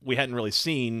that we hadn't really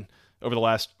seen over the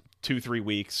last 2-3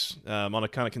 weeks on a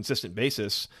kind of consistent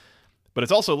basis. But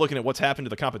it's also looking at what's happened to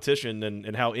the competition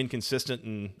and how inconsistent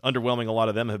and underwhelming a lot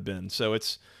of them have been. So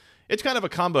it's kind of a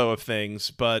combo of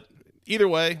things. But either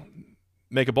way,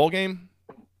 make a bowl game.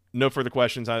 No further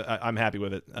questions. I'm happy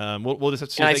with it. We'll just have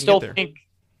to see if they can get there.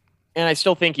 And I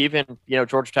still think even,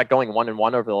 Georgia Tech going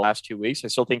 1-1 over the last 2 weeks, I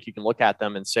still think you can look at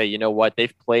them and say, you know what,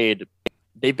 they've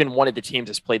been one of the teams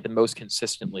that's played the most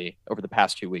consistently over the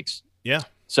past 2 weeks. Yeah.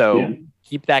 So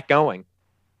keep that going.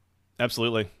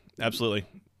 Absolutely.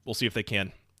 We'll see if they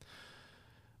can.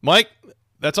 Mike,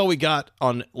 that's all we got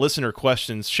on listener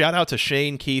questions. Shout out to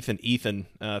Shane, Keith, and Ethan.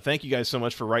 Thank you guys so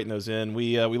much for writing those in.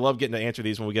 We love getting to answer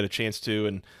these when we get a chance to,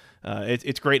 and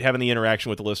it's great having the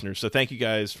interaction with the listeners. So thank you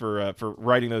guys for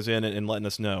writing those in and letting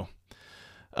us know.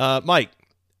 Mike,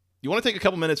 you want to take a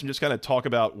couple minutes and just kind of talk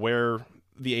about where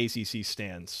the ACC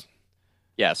stands?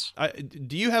 Yes.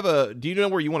 Do you know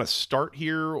where you want to start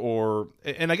here,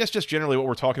 and I guess just generally what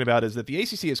we're talking about is that the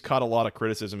ACC has caught a lot of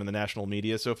criticism in the national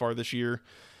media so far this year,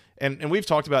 and we've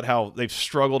talked about how they've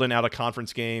struggled in out of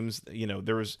conference games.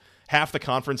 There was half the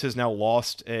conference has now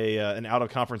lost an out of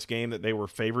conference game that they were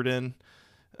favored in.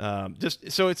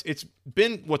 Just so it's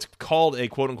been what's called a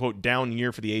quote unquote down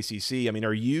year for the ACC. I mean,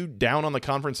 are you down on the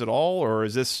conference at all, or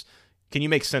can you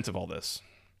make sense of all this?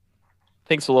 I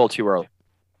think it's a little too early.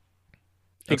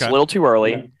 It's a little too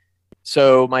early.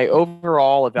 So my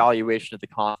overall evaluation of the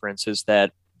conference is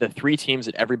that the three teams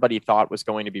that everybody thought was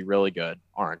going to be really good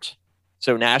aren't.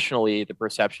 So nationally, the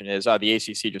perception is the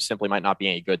ACC just simply might not be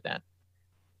any good then,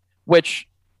 which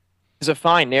is a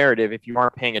fine narrative if you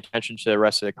aren't paying attention to the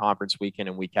rest of the conference week in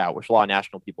and week out, which a lot of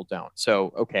national people don't.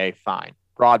 So, okay, fine.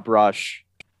 Broad brush,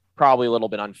 probably a little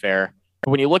bit unfair.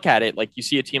 But when you look at it, like you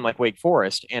see a team like Wake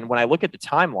Forest, and when I look at the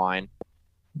timeline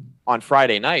on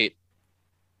Friday night,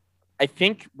 I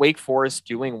think Wake Forest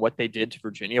doing what they did to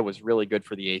Virginia was really good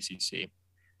for the ACC,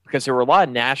 because there were a lot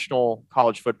of national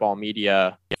college football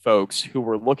media folks who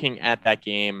were looking at that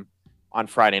game on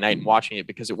Friday night and watching it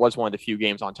because it was one of the few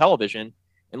games on television,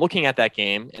 and looking at that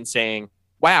game and saying,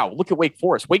 wow, look at Wake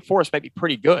Forest. Wake Forest might be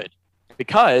pretty good,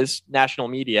 because national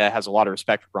media has a lot of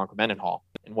respect for Bronco Mendenhall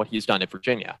and what he's done at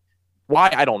Virginia.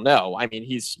 Why? I don't know. I mean,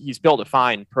 he's built a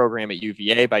fine program at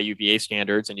UVA by UVA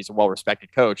standards, and he's a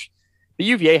well-respected coach. The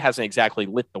UVA hasn't exactly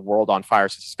lit the world on fire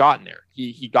since he's gotten there.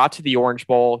 He got to the Orange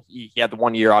Bowl. He had the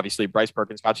 1 year, obviously. Bryce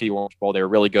Perkins got to the Orange Bowl. They were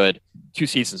really good 2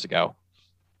 seasons ago.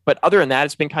 But other than that,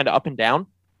 it's been kind of up and down.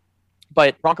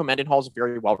 But Bronco Mendenhall is a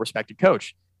very well-respected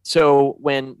coach. So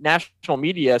when national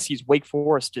media sees Wake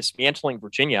Forest dismantling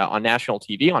Virginia on national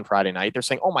TV on Friday night, they're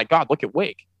saying, oh my God, look at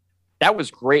Wake. That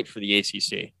was great for the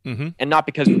ACC. Mm-hmm. And not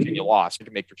because Virginia lost. We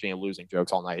can make Virginia losing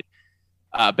jokes all night.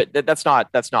 But that's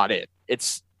not it.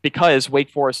 It's because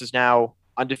Wake Forest is now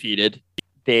undefeated.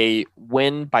 They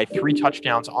win by 3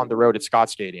 touchdowns on the road at Scott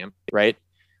Stadium, right?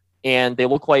 And they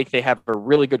look like they have a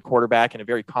really good quarterback and a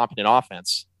very competent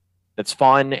offense that's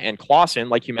fun. And Clawson,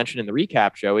 like you mentioned in the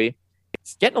recap, Joey,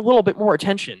 it's getting a little bit more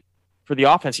attention for the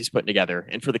offense he's putting together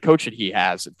and for the coach that he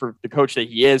has, and for the coach that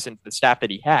he is and the staff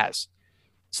that he has.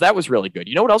 So that was really good.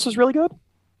 You know what else was really good?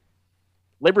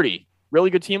 Liberty, really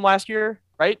good team last year,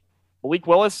 right? Malik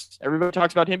Willis, everybody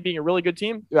talks about him being a really good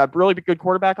team, a really good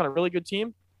quarterback on a really good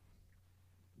team.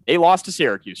 They lost to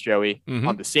Syracuse, Joey,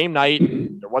 on the same night.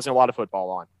 There wasn't a lot of football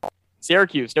on.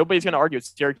 Syracuse, nobody's going to argue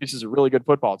Syracuse is a really good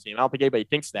football team. I don't think anybody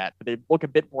thinks that, but they look a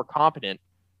bit more competent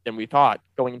than we thought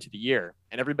going into the year.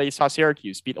 And everybody saw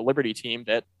Syracuse beat a Liberty team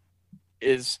that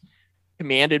is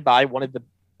commanded by one of the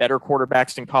better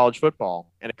quarterbacks in college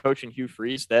football and a coach in Hugh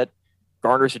Freeze that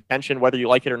garners attention whether you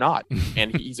like it or not.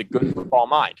 And he's a good football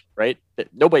mind, right?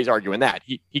 Nobody's arguing that.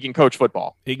 He can coach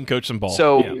football. He can coach some ball.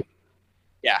 So,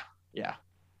 yeah.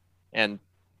 And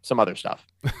some other stuff.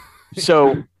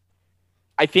 So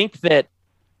I think that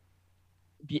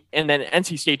and then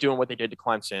NC State doing what they did to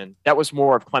Clemson, that was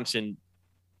more of Clemson.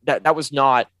 That was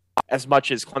not as much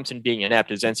as Clemson being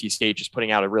inept as NC State just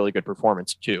putting out a really good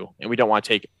performance too. And we don't want to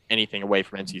take anything away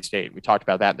from NC State. We talked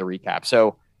about that in the recap.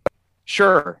 So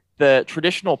sure, the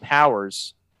traditional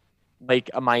powers like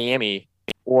a Miami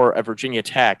or a Virginia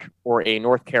Tech or a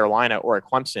North Carolina or a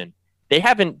Clemson, they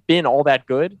haven't been all that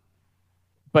good.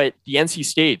 But the NC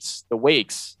States, the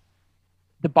Wakes,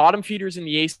 the bottom feeders in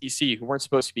the ACC who weren't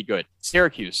supposed to be good,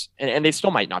 Syracuse, and they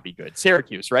still might not be good.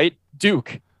 Syracuse, right?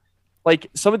 Duke. Like,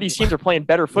 some of these teams are playing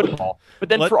better football. But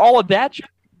then for all of that,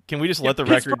 can we just let the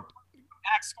record...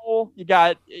 Back school, you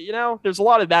got, there's a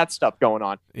lot of that stuff going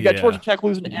on. You got Georgia Tech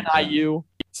losing to NIU.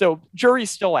 So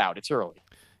jury's still out. It's early.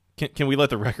 Can we let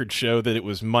the record show that it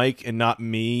was Mike and not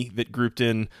me that grouped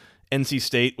in NC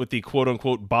State with the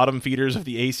quote-unquote bottom feeders of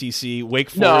the ACC,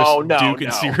 Wake Forest, Duke,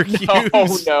 and Syracuse?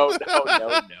 No.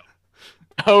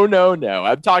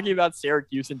 I'm talking about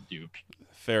Syracuse and Duke.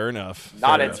 Fair enough.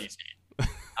 Not NC State.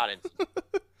 Not NC State.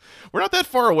 We're not that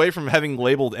far away from having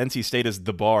labeled NC State as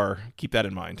the bar. Keep that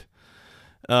in mind.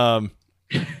 That's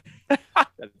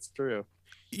true.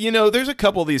 There's a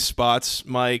couple of these spots,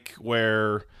 Mike,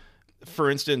 where, for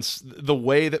instance, the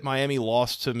way that Miami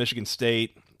lost to Michigan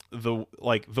State, the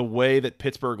way that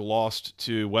Pittsburgh lost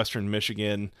to Western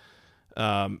Michigan,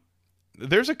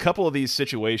 there's a couple of these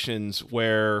situations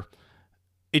where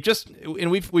it just,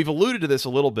 and we've alluded to this a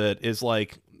little bit, is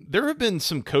like there have been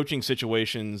some coaching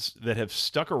situations that have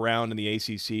stuck around in the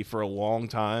ACC for a long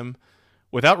time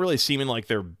without really seeming like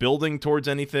they're building towards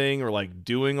anything or like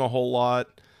doing a whole lot.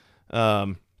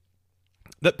 That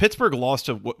Pittsburgh loss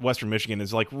to Western Michigan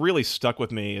is like really stuck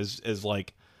with me as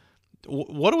like,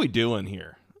 what are we doing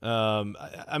here?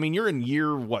 I mean, you're in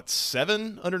year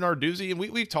 7 under Narduzzi, and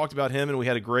we've talked about him, and we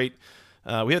had a great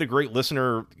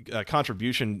listener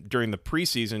contribution during the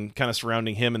preseason, kind of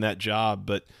surrounding him and that job.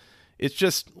 But it's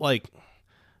just like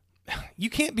you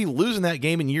can't be losing that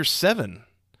game in year 7.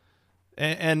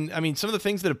 And I mean, some of the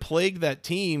things that have plagued that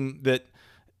team that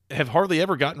have hardly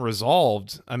ever gotten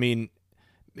resolved. I mean,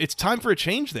 it's time for a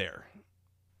change there.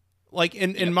 Like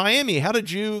in Miami, how did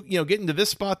you get into this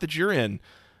spot that you're in?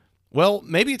 Well,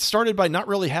 maybe it started by not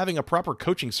really having a proper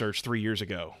coaching search 3 years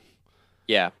ago.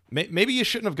 Yeah. Maybe you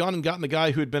shouldn't have gone and gotten the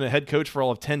guy who had been a head coach for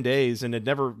all of 10 days and had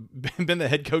never been the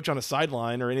head coach on a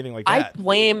sideline or anything like that.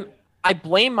 I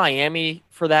blame Miami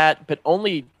for that, but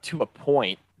only to a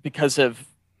point because of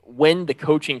when the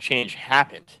coaching change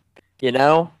happened. You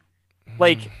know?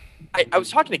 Like, I was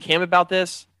talking to Cam about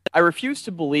this. I refuse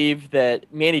to believe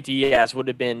that Manny Diaz would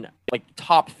have been like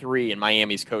top 3 in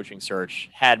Miami's coaching search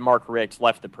had Mark Richt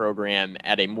left the program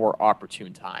at a more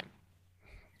opportune time.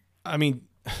 I mean,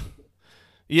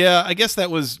 yeah, I guess that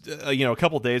was a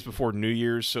couple days before New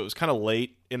Year's, so it was kind of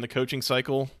late in the coaching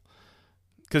cycle.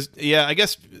 Because, yeah, I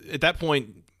guess at that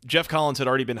point, Jeff Collins had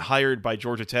already been hired by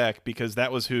Georgia Tech because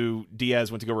that was who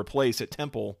Diaz went to go replace at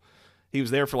Temple. He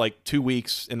was there for like 2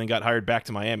 weeks and then got hired back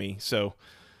to Miami. So,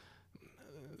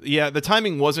 yeah, the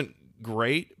timing wasn't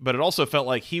great, but it also felt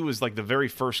like he was like the very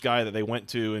first guy that they went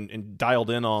to and dialed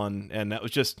in on, and that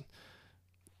was just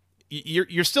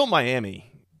you're still Miami.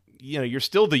 You know, you're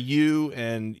still the U,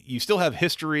 and you still have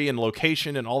history and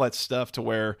location and all that stuff to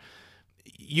where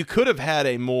you could have had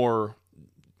a more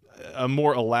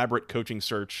elaborate coaching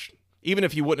search, even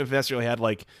if you wouldn't have necessarily had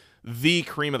like the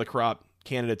cream of the crop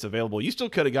candidates available. You still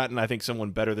could have gotten, I think, someone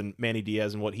better than Manny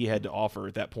Diaz and what he had to offer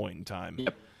at that point in time.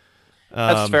 Yep.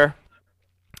 That's fair.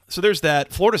 So there's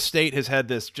that. Florida State has had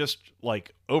this just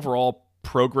like overall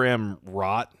program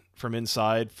rot from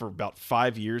inside for about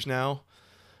 5 years now.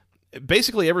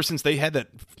 Basically, ever since they had that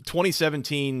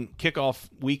 2017 kickoff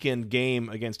weekend game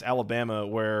against Alabama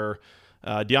where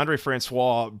DeAndre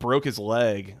Francois broke his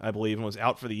leg, I believe, and was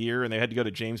out for the year, and they had to go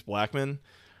to James Blackman.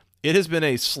 It has been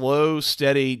a slow,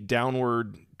 steady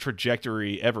downward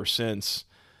trajectory ever since,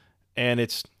 and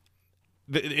it's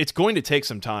going to take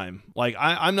some time. Like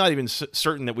I'm not even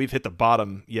certain that we've hit the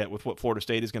bottom yet with what Florida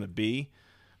State is going to be,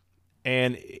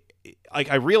 and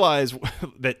like I realize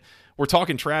that we're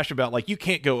talking trash about like you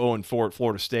can't go 0-4 at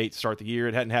Florida State to start the year.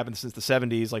 It hadn't happened since the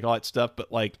 70s, like all that stuff.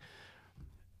 But like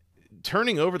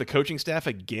turning over the coaching staff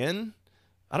again,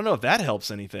 I don't know if that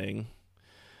helps anything.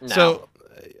 No. So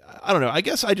I don't know. I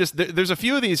guess there's a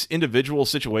few of these individual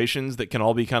situations that can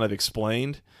all be kind of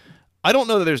explained. I don't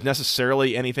know that there's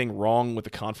necessarily anything wrong with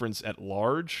the conference at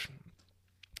large.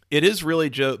 It is really,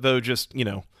 though, just,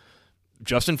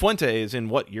 Justin Fuente is in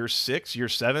what, year 6, year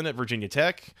 7 at Virginia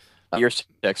Tech? Year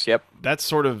 6, yep. That's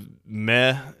sort of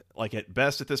meh, like at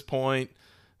best at this point.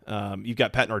 You've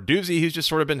got Pat Narduzzi, who's just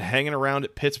sort of been hanging around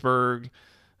at Pittsburgh.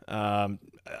 I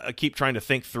keep trying to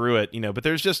think through it, but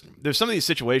there's some of these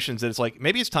situations that it's like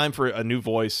maybe it's time for a new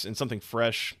voice and something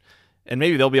fresh, and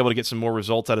maybe they'll be able to get some more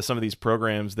results out of some of these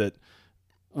programs that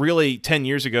really 10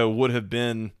 years ago would have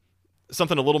been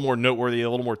something a little more noteworthy, a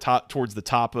little more towards the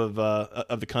top of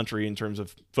the country in terms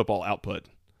of football output.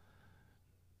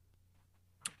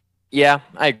 Yeah,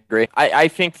 I agree. I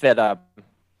think that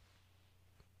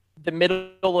the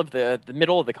middle of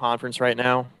the conference right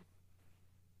now,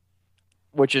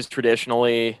 which is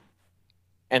traditionally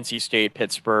NC State,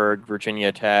 Pittsburgh,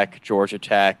 Virginia Tech, Georgia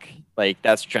Tech, like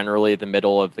that's generally the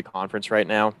middle of the conference right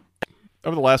now.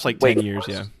 Over the last 10 years,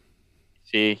 yeah.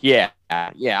 See, yeah.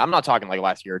 I'm not talking like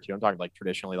last year or two. I'm talking like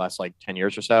traditionally last 10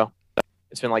 years or so.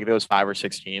 It's been like those 5 or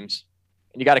 6 teams,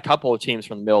 and you got a couple of teams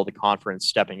from the middle of the conference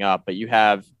stepping up, but you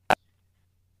have,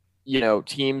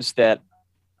 teams that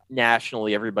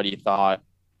nationally everybody thought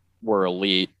were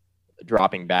elite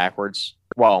dropping backwards.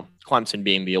 Well, Clemson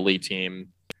being the elite team,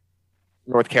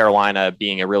 North Carolina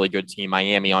being a really good team,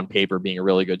 Miami on paper being a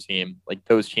really good team. Like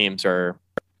those teams are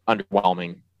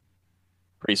underwhelming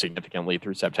pretty significantly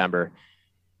through September.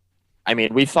 I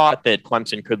mean, we thought that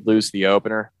Clemson could lose the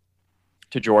opener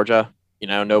to Georgia.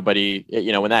 Nobody,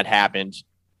 when that happened,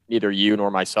 neither you nor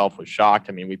myself was shocked.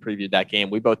 I mean, we previewed that game.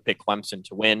 We both picked Clemson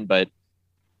to win, but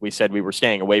we said we were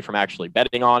staying away from actually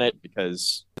betting on it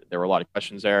because there were a lot of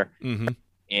questions there. Mm-hmm.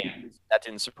 And that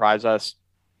didn't surprise us.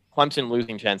 Clemson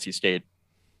losing to NC State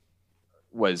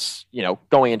was,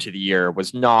 going into the year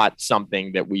was not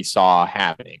something that we saw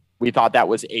happening. We thought that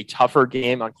was a tougher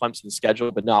game on Clemson's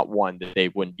schedule, but not one that they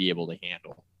wouldn't be able to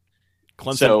handle.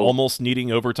 Clemson almost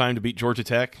needing overtime to beat Georgia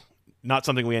Tech. Not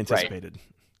something we anticipated. Right.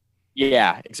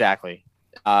 Yeah, exactly.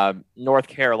 North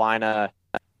Carolina,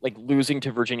 losing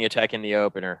to Virginia Tech in the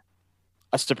opener.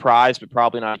 A surprise, but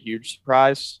probably not a huge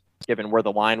surprise, given where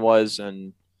the line was,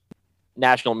 and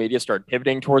national media started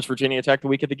pivoting towards Virginia Tech the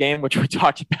week of the game, which we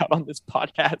talked about on this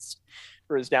podcast.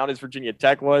 For as down as Virginia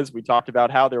Tech was, we talked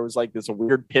about how there was this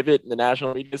weird pivot in the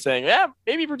national media saying, yeah,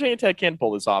 maybe Virginia Tech can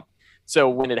pull this off. So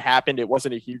when it happened, it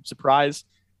wasn't a huge surprise.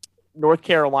 North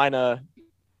Carolina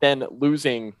then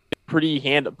losing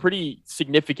pretty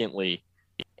significantly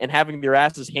and having their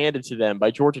asses handed to them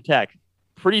by Georgia Tech.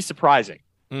 Pretty surprising.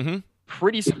 Mm-hmm.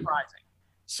 Pretty surprising.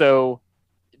 So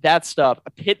that stuff.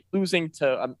 Pitt losing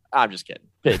to I'm just kidding.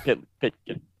 Pitt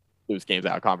can lose games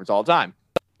out of conference all the time,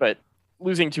 but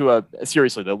losing to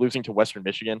seriously though, losing to Western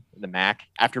Michigan in the MAC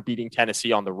after beating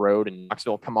Tennessee on the road in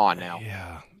Knoxville. Come on now,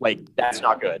 yeah, like that's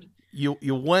not good.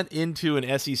 You went into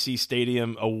an SEC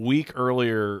stadium a week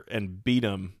earlier and beat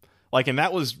them, and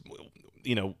that was,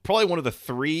 probably one of the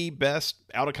 3 best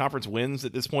out of conference wins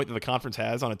at this point that the conference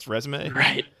has on its resume.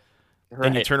 Right.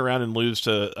 And you turn around and lose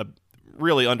to a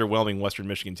really underwhelming Western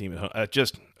Michigan team at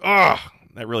home.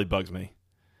 That really bugs me.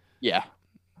 Yeah.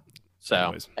 So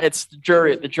anyways, it's the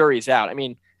jury's out. I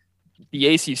mean,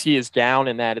 the ACC is down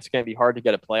in that it's going to be hard to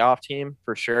get a playoff team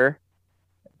for sure.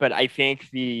 But I think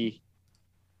the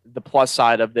plus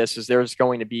side of this is there's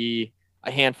going to be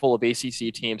a handful of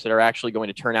ACC teams that are actually going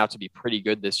to turn out to be pretty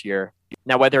good this year.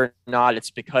 Now, whether or not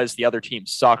it's because the other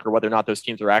teams suck or whether or not those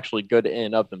teams are actually good in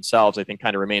and of themselves, I think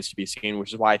kind of remains to be seen,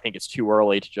 which is why I think it's too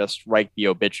early to just write the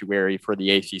obituary for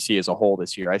the ACC as a whole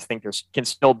this year. I think there can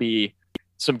still be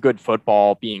some good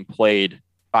football being played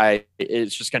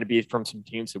it's just going to be from some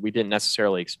teams that we didn't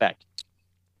necessarily expect.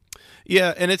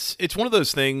 Yeah, and it's one of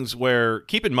those things where,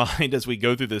 keep in mind as we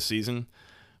go through this season,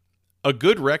 a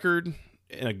good record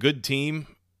and a good team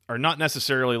are not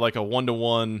necessarily like a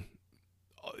 1-to-1,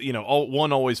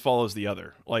 one always follows the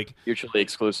other. Like mutually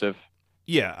exclusive.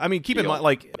 Yeah, I mean, keep in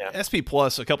mind, SP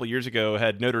Plus a couple of years ago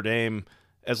had Notre Dame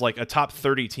as like a top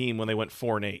 30 team when they went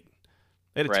 4-8. They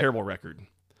had a terrible record.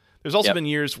 There's also been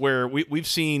years where we've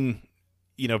seen,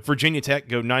 Virginia Tech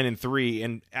go 9-3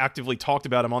 and actively talked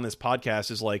about them on this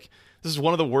podcast as like, this is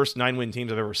one of the worst 9-win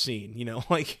teams I've ever seen,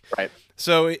 Right.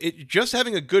 So it just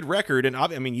having a good record, and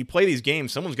I mean, you play these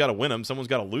games, someone's got to win them, someone's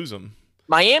got to lose them.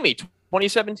 Miami,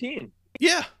 2017.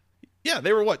 Yeah,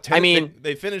 they were what? 10, I mean,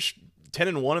 they finished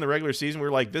 10-1 in the regular season. We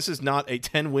were like, this is not a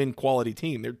 10-win quality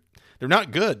team. They're not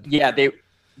good. Yeah,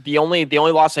 the only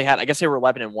loss they had, I guess they were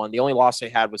 11-1. The only loss they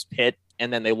had was Pitt,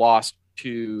 and then they lost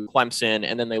to Clemson,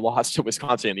 and then they lost to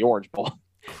Wisconsin in the Orange Bowl.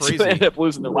 Crazy. So they ended up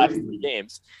losing their last 3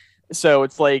 games. So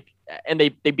it's like, and they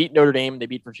beat Notre Dame, they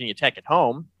beat Virginia Tech at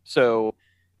home. So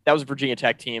that was a Virginia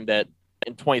Tech team that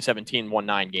in 2017 won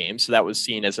 9 games. So that was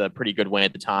seen as a pretty good win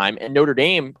at the time. And Notre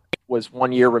Dame was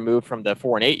 1 year removed from the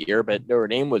 4-8 year, but Notre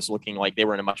Dame was looking like they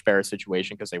were in a much better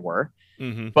situation because they were.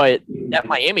 Mm-hmm. But that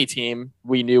Miami team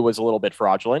we knew was a little bit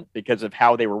fraudulent because of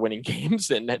how they were winning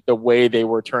games, and the way they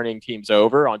were turning teams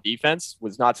over on defense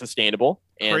was not sustainable.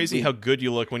 And crazy how good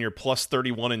you look when you're plus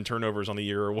 31 in turnovers on the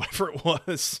year or whatever it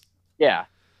was. Yeah.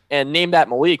 And name that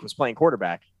Malik was playing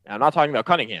quarterback. Now, I'm not talking about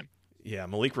Cunningham. Yeah,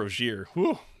 Malik Rozier.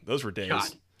 Whew, those were days. God,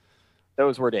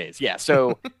 those were days. Yeah.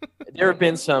 So there have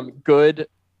been some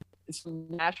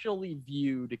nationally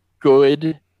viewed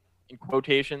good, in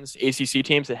quotations, ACC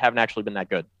teams that haven't actually been that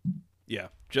good. Yeah.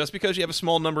 Just because you have a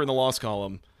small number in the loss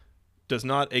column does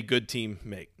not a good team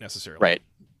make necessarily. Right.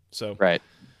 So. Right.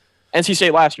 NC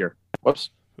State last year.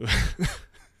 Whoops.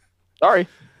 Sorry.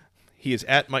 He is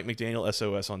at Mike McDaniel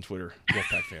SOS on Twitter.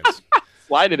 Wolfpack fans.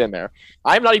 Slide it in there.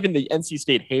 I'm not even the NC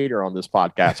State hater on this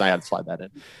podcast. I had to slide that in.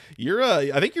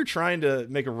 I think you're trying to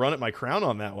make a run at my crown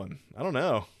on that one. I don't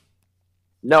know.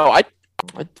 No,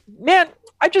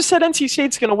 I just said NC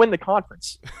State's going to win the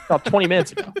conference about 20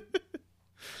 minutes ago.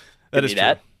 That is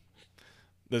true.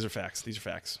 Those are facts. These are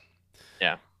facts.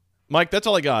 Yeah. Mike, that's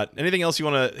all I got. Anything else you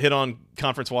want to hit on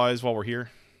conference-wise while we're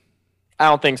here? I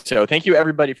don't think so. Thank you,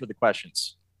 everybody, for the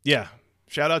questions. Yeah.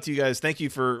 Shout out to you guys. Thank you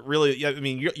for really, I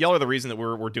mean, y'all are the reason that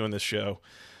we're doing this show.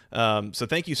 So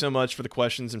thank you so much for the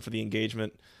questions and for the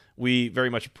engagement. We very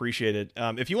much appreciate it.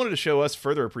 If you wanted to show us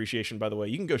further appreciation, by the way,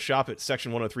 you can go shop at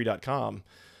section103.com.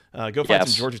 Go find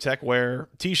some Georgia Tech wear,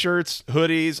 T-shirts,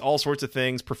 hoodies, all sorts of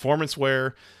things, performance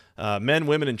wear, men,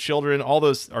 women, and children. All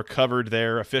those are covered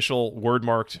there. Official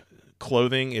word-marked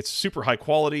clothing. It's super high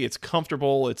quality. It's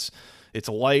comfortable. It's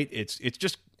light. It's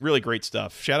just really great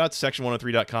stuff. Shout out to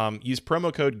section103.com. Use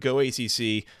promo code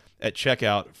GOACC at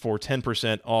checkout for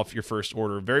 10% off your first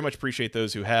order. Very much appreciate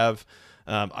those who have.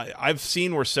 I've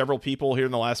seen where several people here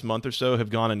in the last month or so have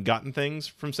gone and gotten things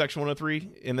from Section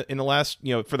 103 in the last,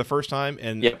 for the first time,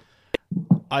 and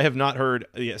I have not heard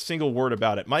a single word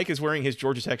about it. Mike is wearing his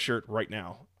Georgia Tech shirt right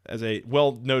now as a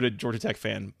well-noted Georgia Tech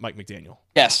fan, Mike McDaniel.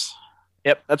 Yes.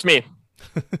 Yep, that's me.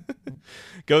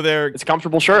 Go there. It's a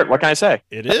comfortable shirt. What can I say?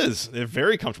 It is. They're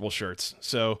very comfortable shirts.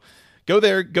 So go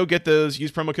there, go get those,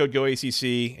 use promo code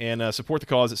GOACC, and support the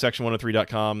cause at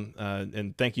section103.com.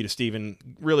 And thank you to Steven.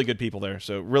 Really good people there.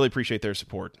 So really appreciate their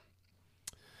support.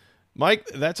 Mike,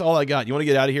 that's all I got. You want to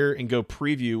get out of here and go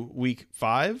preview week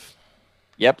 5?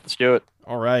 Yep, let's do it.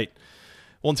 All right.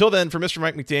 Well, until then, for Mr.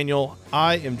 Mike McDaniel,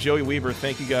 I am Joey Weaver.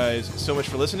 Thank you guys so much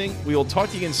for listening. We will talk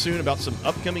to you again soon about some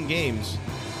upcoming games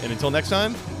And until next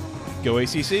time, go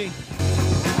ACC.